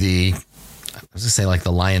into the, I was going to say like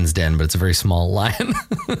the lion's den, but it's a very small lion.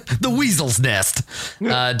 The weasel's nest.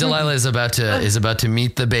 Delilah is about to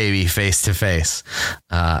meet the baby face to face.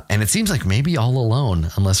 And it seems like maybe all alone,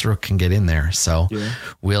 unless Rook can get in there. So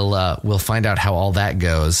we'll find out how all that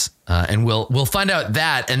goes. And we'll find out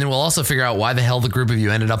that, and then we'll also figure out why the hell the group of you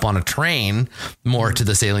ended up on a train, more to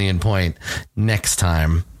the salient point, next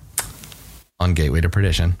time on Gateway to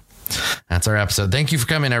Perdition. That's our episode. Thank you for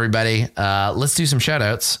coming, everybody. Let's do some shout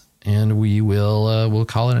outs. And we'll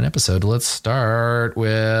call it an episode. Let's start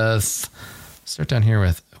down here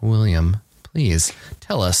with William. Please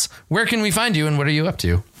tell us, where can we find you and what are you up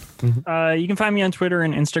to? You can find me on Twitter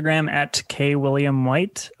and Instagram at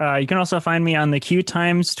kwilliamwhite. You can also find me on the Q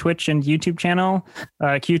Times Twitch and YouTube channel,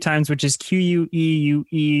 Q Times, which is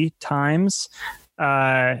QUEUE Times.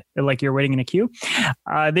 Like you're waiting in a queue.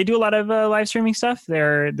 They do a lot of live streaming stuff.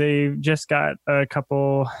 They just got a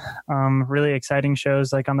couple really exciting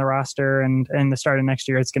shows like on the roster, and the start of next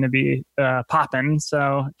year it's going to be popping.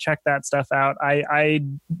 So check that stuff out. I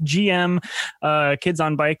GM Kids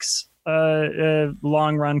on Bikes.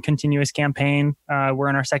 Long run continuous campaign. We're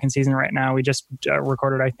in our second season right now. We just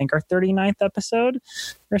recorded, I think, our 39th episode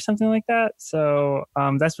or something like that. So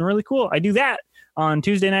that's been really cool. I do that on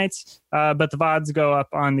Tuesday nights, but the VODs go up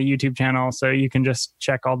on the YouTube channel, so you can just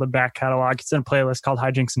check all the back catalog. It's in a playlist called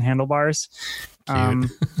Hijinks and Handlebars.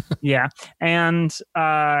 Yeah. And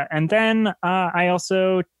then I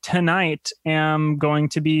also tonight am going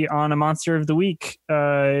to be on a Monster of the Week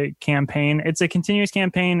campaign. It's a continuous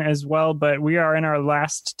campaign as well, but we are in our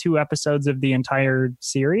last 2 episodes of the entire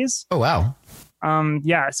series. Oh, wow.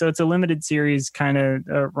 Yeah, so it's a limited series kind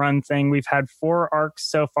of run thing. We've had 4 arcs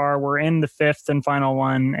so far. We're in the 5th and final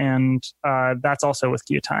one, and that's also with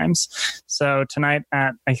Q Times. So tonight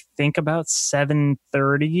at, I think, about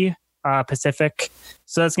 7:30 Pacific.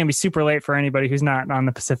 So that's going to be super late for anybody who's not on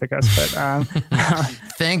the Pacific Coast. But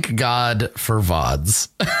thank God for VODs.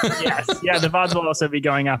 Yes. Yeah, the VODs will also be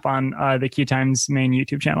going up on the Q Times main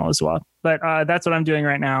YouTube channel as well. But that's what I'm doing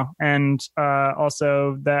right now. And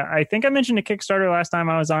also, I think I mentioned a Kickstarter last time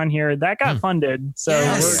I was on here. That got funded. So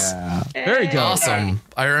very good. Awesome.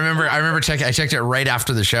 I remember checking. I checked it right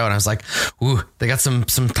after the show, and I was like, "Ooh, they got some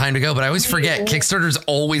time to go." But I always forget Kickstarters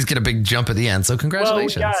always get a big jump at the end. So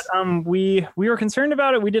congratulations. Well, we were concerned about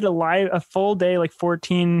it. We did a full day, like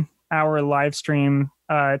 14-hour live stream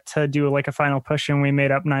to do like a final push, and we made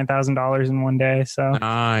up $9,000 in one day. So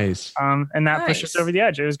nice. And that pushed us over the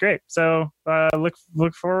edge. It was great. So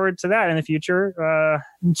look forward to that in the future.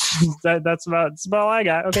 That's about all I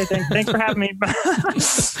got. Okay, thanks for having me.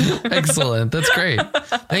 Excellent. That's great.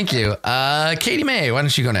 Thank you. Katie May, why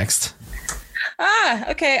don't you go next?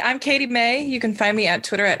 Okay. I'm Katie May. You can find me at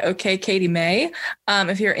Twitter at OKKatieMay.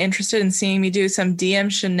 If you're interested in seeing me do some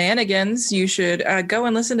DM shenanigans, you should go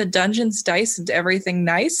and listen to Dungeons, Dice, and Everything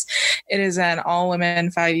Nice. It is an all-women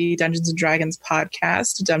 5e Dungeons and Dragons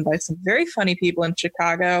podcast done by some very funny people in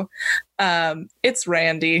Chicago. It's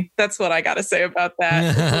Randy. That's what I got to say about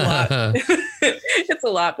that. It's a lot. It's a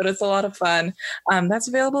lot, but it's a lot of fun. That's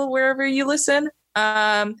available wherever you listen.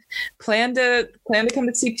 Plan to come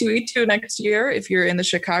to C2E2 next year if you're in the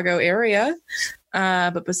Chicago area.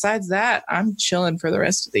 But besides that, I'm chilling for the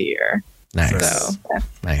rest of the year. Nice. So, yeah.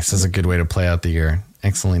 Nice. That's a good way to play out the year.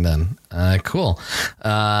 Excellently done. Cool.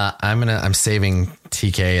 I'm saving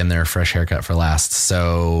TK and their fresh haircut for last.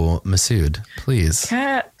 So Masood, please.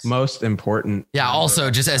 Cat. Most important. Yeah.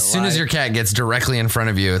 Also, just as soon as your cat gets directly in front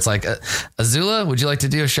of you, it's like, Azula, would you like to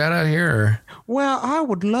do a shout out here? Or? Well, I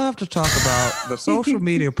would love to talk about the social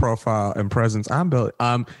media profile and presence I'm building.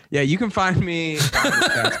 Yeah, you can find me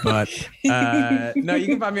but no, you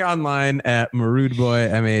can find me online at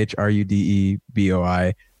Marudeboy,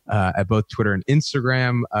 MHRUDEBOI, at both Twitter and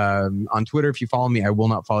Instagram. On Twitter, if you follow me, I will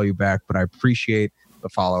not follow you back, but I appreciate the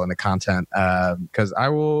follow and the content because I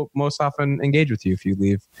will most often engage with you if you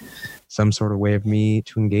leave some sort of way of me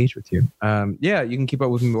to engage with you. Yeah, you can keep up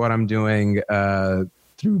with me, what I'm doing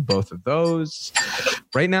through both of those.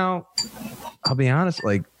 Right now, I'll be honest,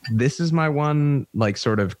 like this is my one like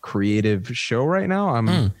sort of creative show right now.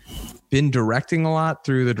 I'm been directing a lot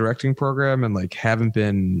through the directing program and like haven't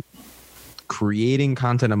been creating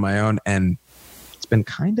content on my own, and it's been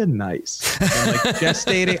kind of nice. And, like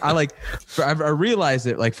gestating, I realized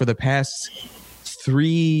it like for the past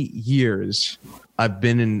 3 years, I've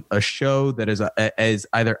been in a show that is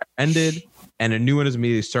either ended and a new one has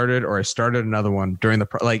immediately started, or I started another one during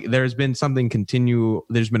the there's been something continual.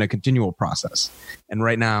 There's been a continual process, and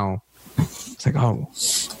right now it's like, oh,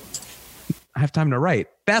 I have time to write.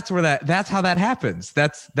 That's how that happens.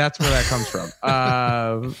 That's where that comes from.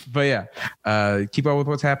 But yeah, keep up with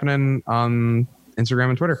what's happening on Instagram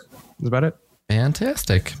and Twitter. That's about it.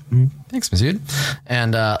 Fantastic. Thanks, Masood.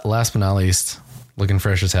 And last but not least, looking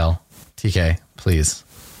fresh as hell, TK, please.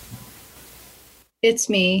 It's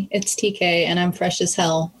me. It's TK, and I'm fresh as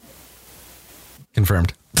hell.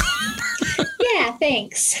 Confirmed. Yeah,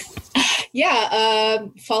 thanks. Yeah,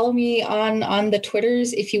 follow me on the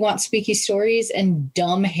Twitters if you want spooky stories and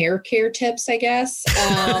dumb hair care tips, I guess.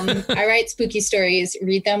 I write spooky stories.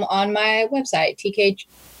 Read them on my website,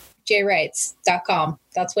 tkjwrites.com.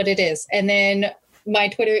 That's what it is. And then My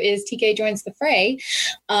Twitter is TK Joins the Fray.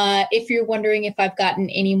 If you're wondering if I've gotten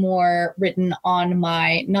any more written on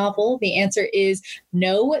my novel, the answer is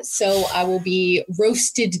no. So I will be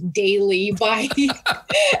roasted daily by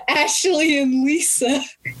Ashley and Lisa,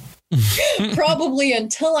 probably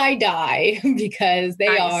until I die, because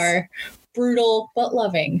they are brutal but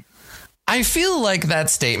loving. I feel like that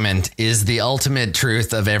statement is the ultimate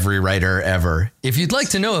truth of every writer ever. If you'd like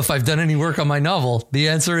to know if I've done any work on my novel, the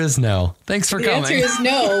answer is no. Thanks for coming. The answer is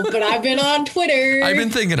no, but I've been on Twitter. I've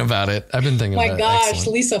been thinking about it. My gosh,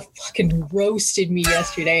 Excellent. Lisa fucking roasted me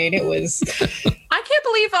yesterday, and it was... I can't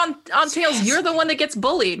believe on Tales you're the one that gets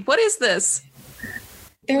bullied. What is this?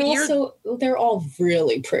 They're all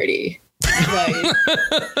really pretty. Like,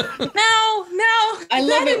 I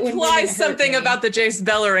love it when implies something me. about the Jace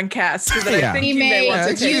Belleron cast that I think you may want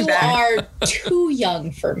to take you back. are too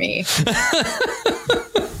young for me.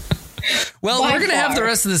 Well, we're going to have the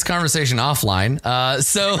rest of this conversation offline.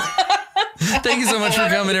 So thank you so much for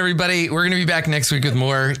coming, everybody. We're going to be back next week with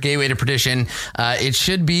more Gateway to Perdition. It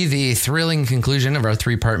should be the thrilling conclusion of our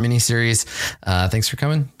 3-part miniseries. Thanks for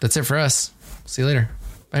coming. That's it for us. See you later.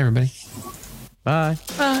 Bye, everybody. Bye.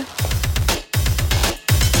 Bye.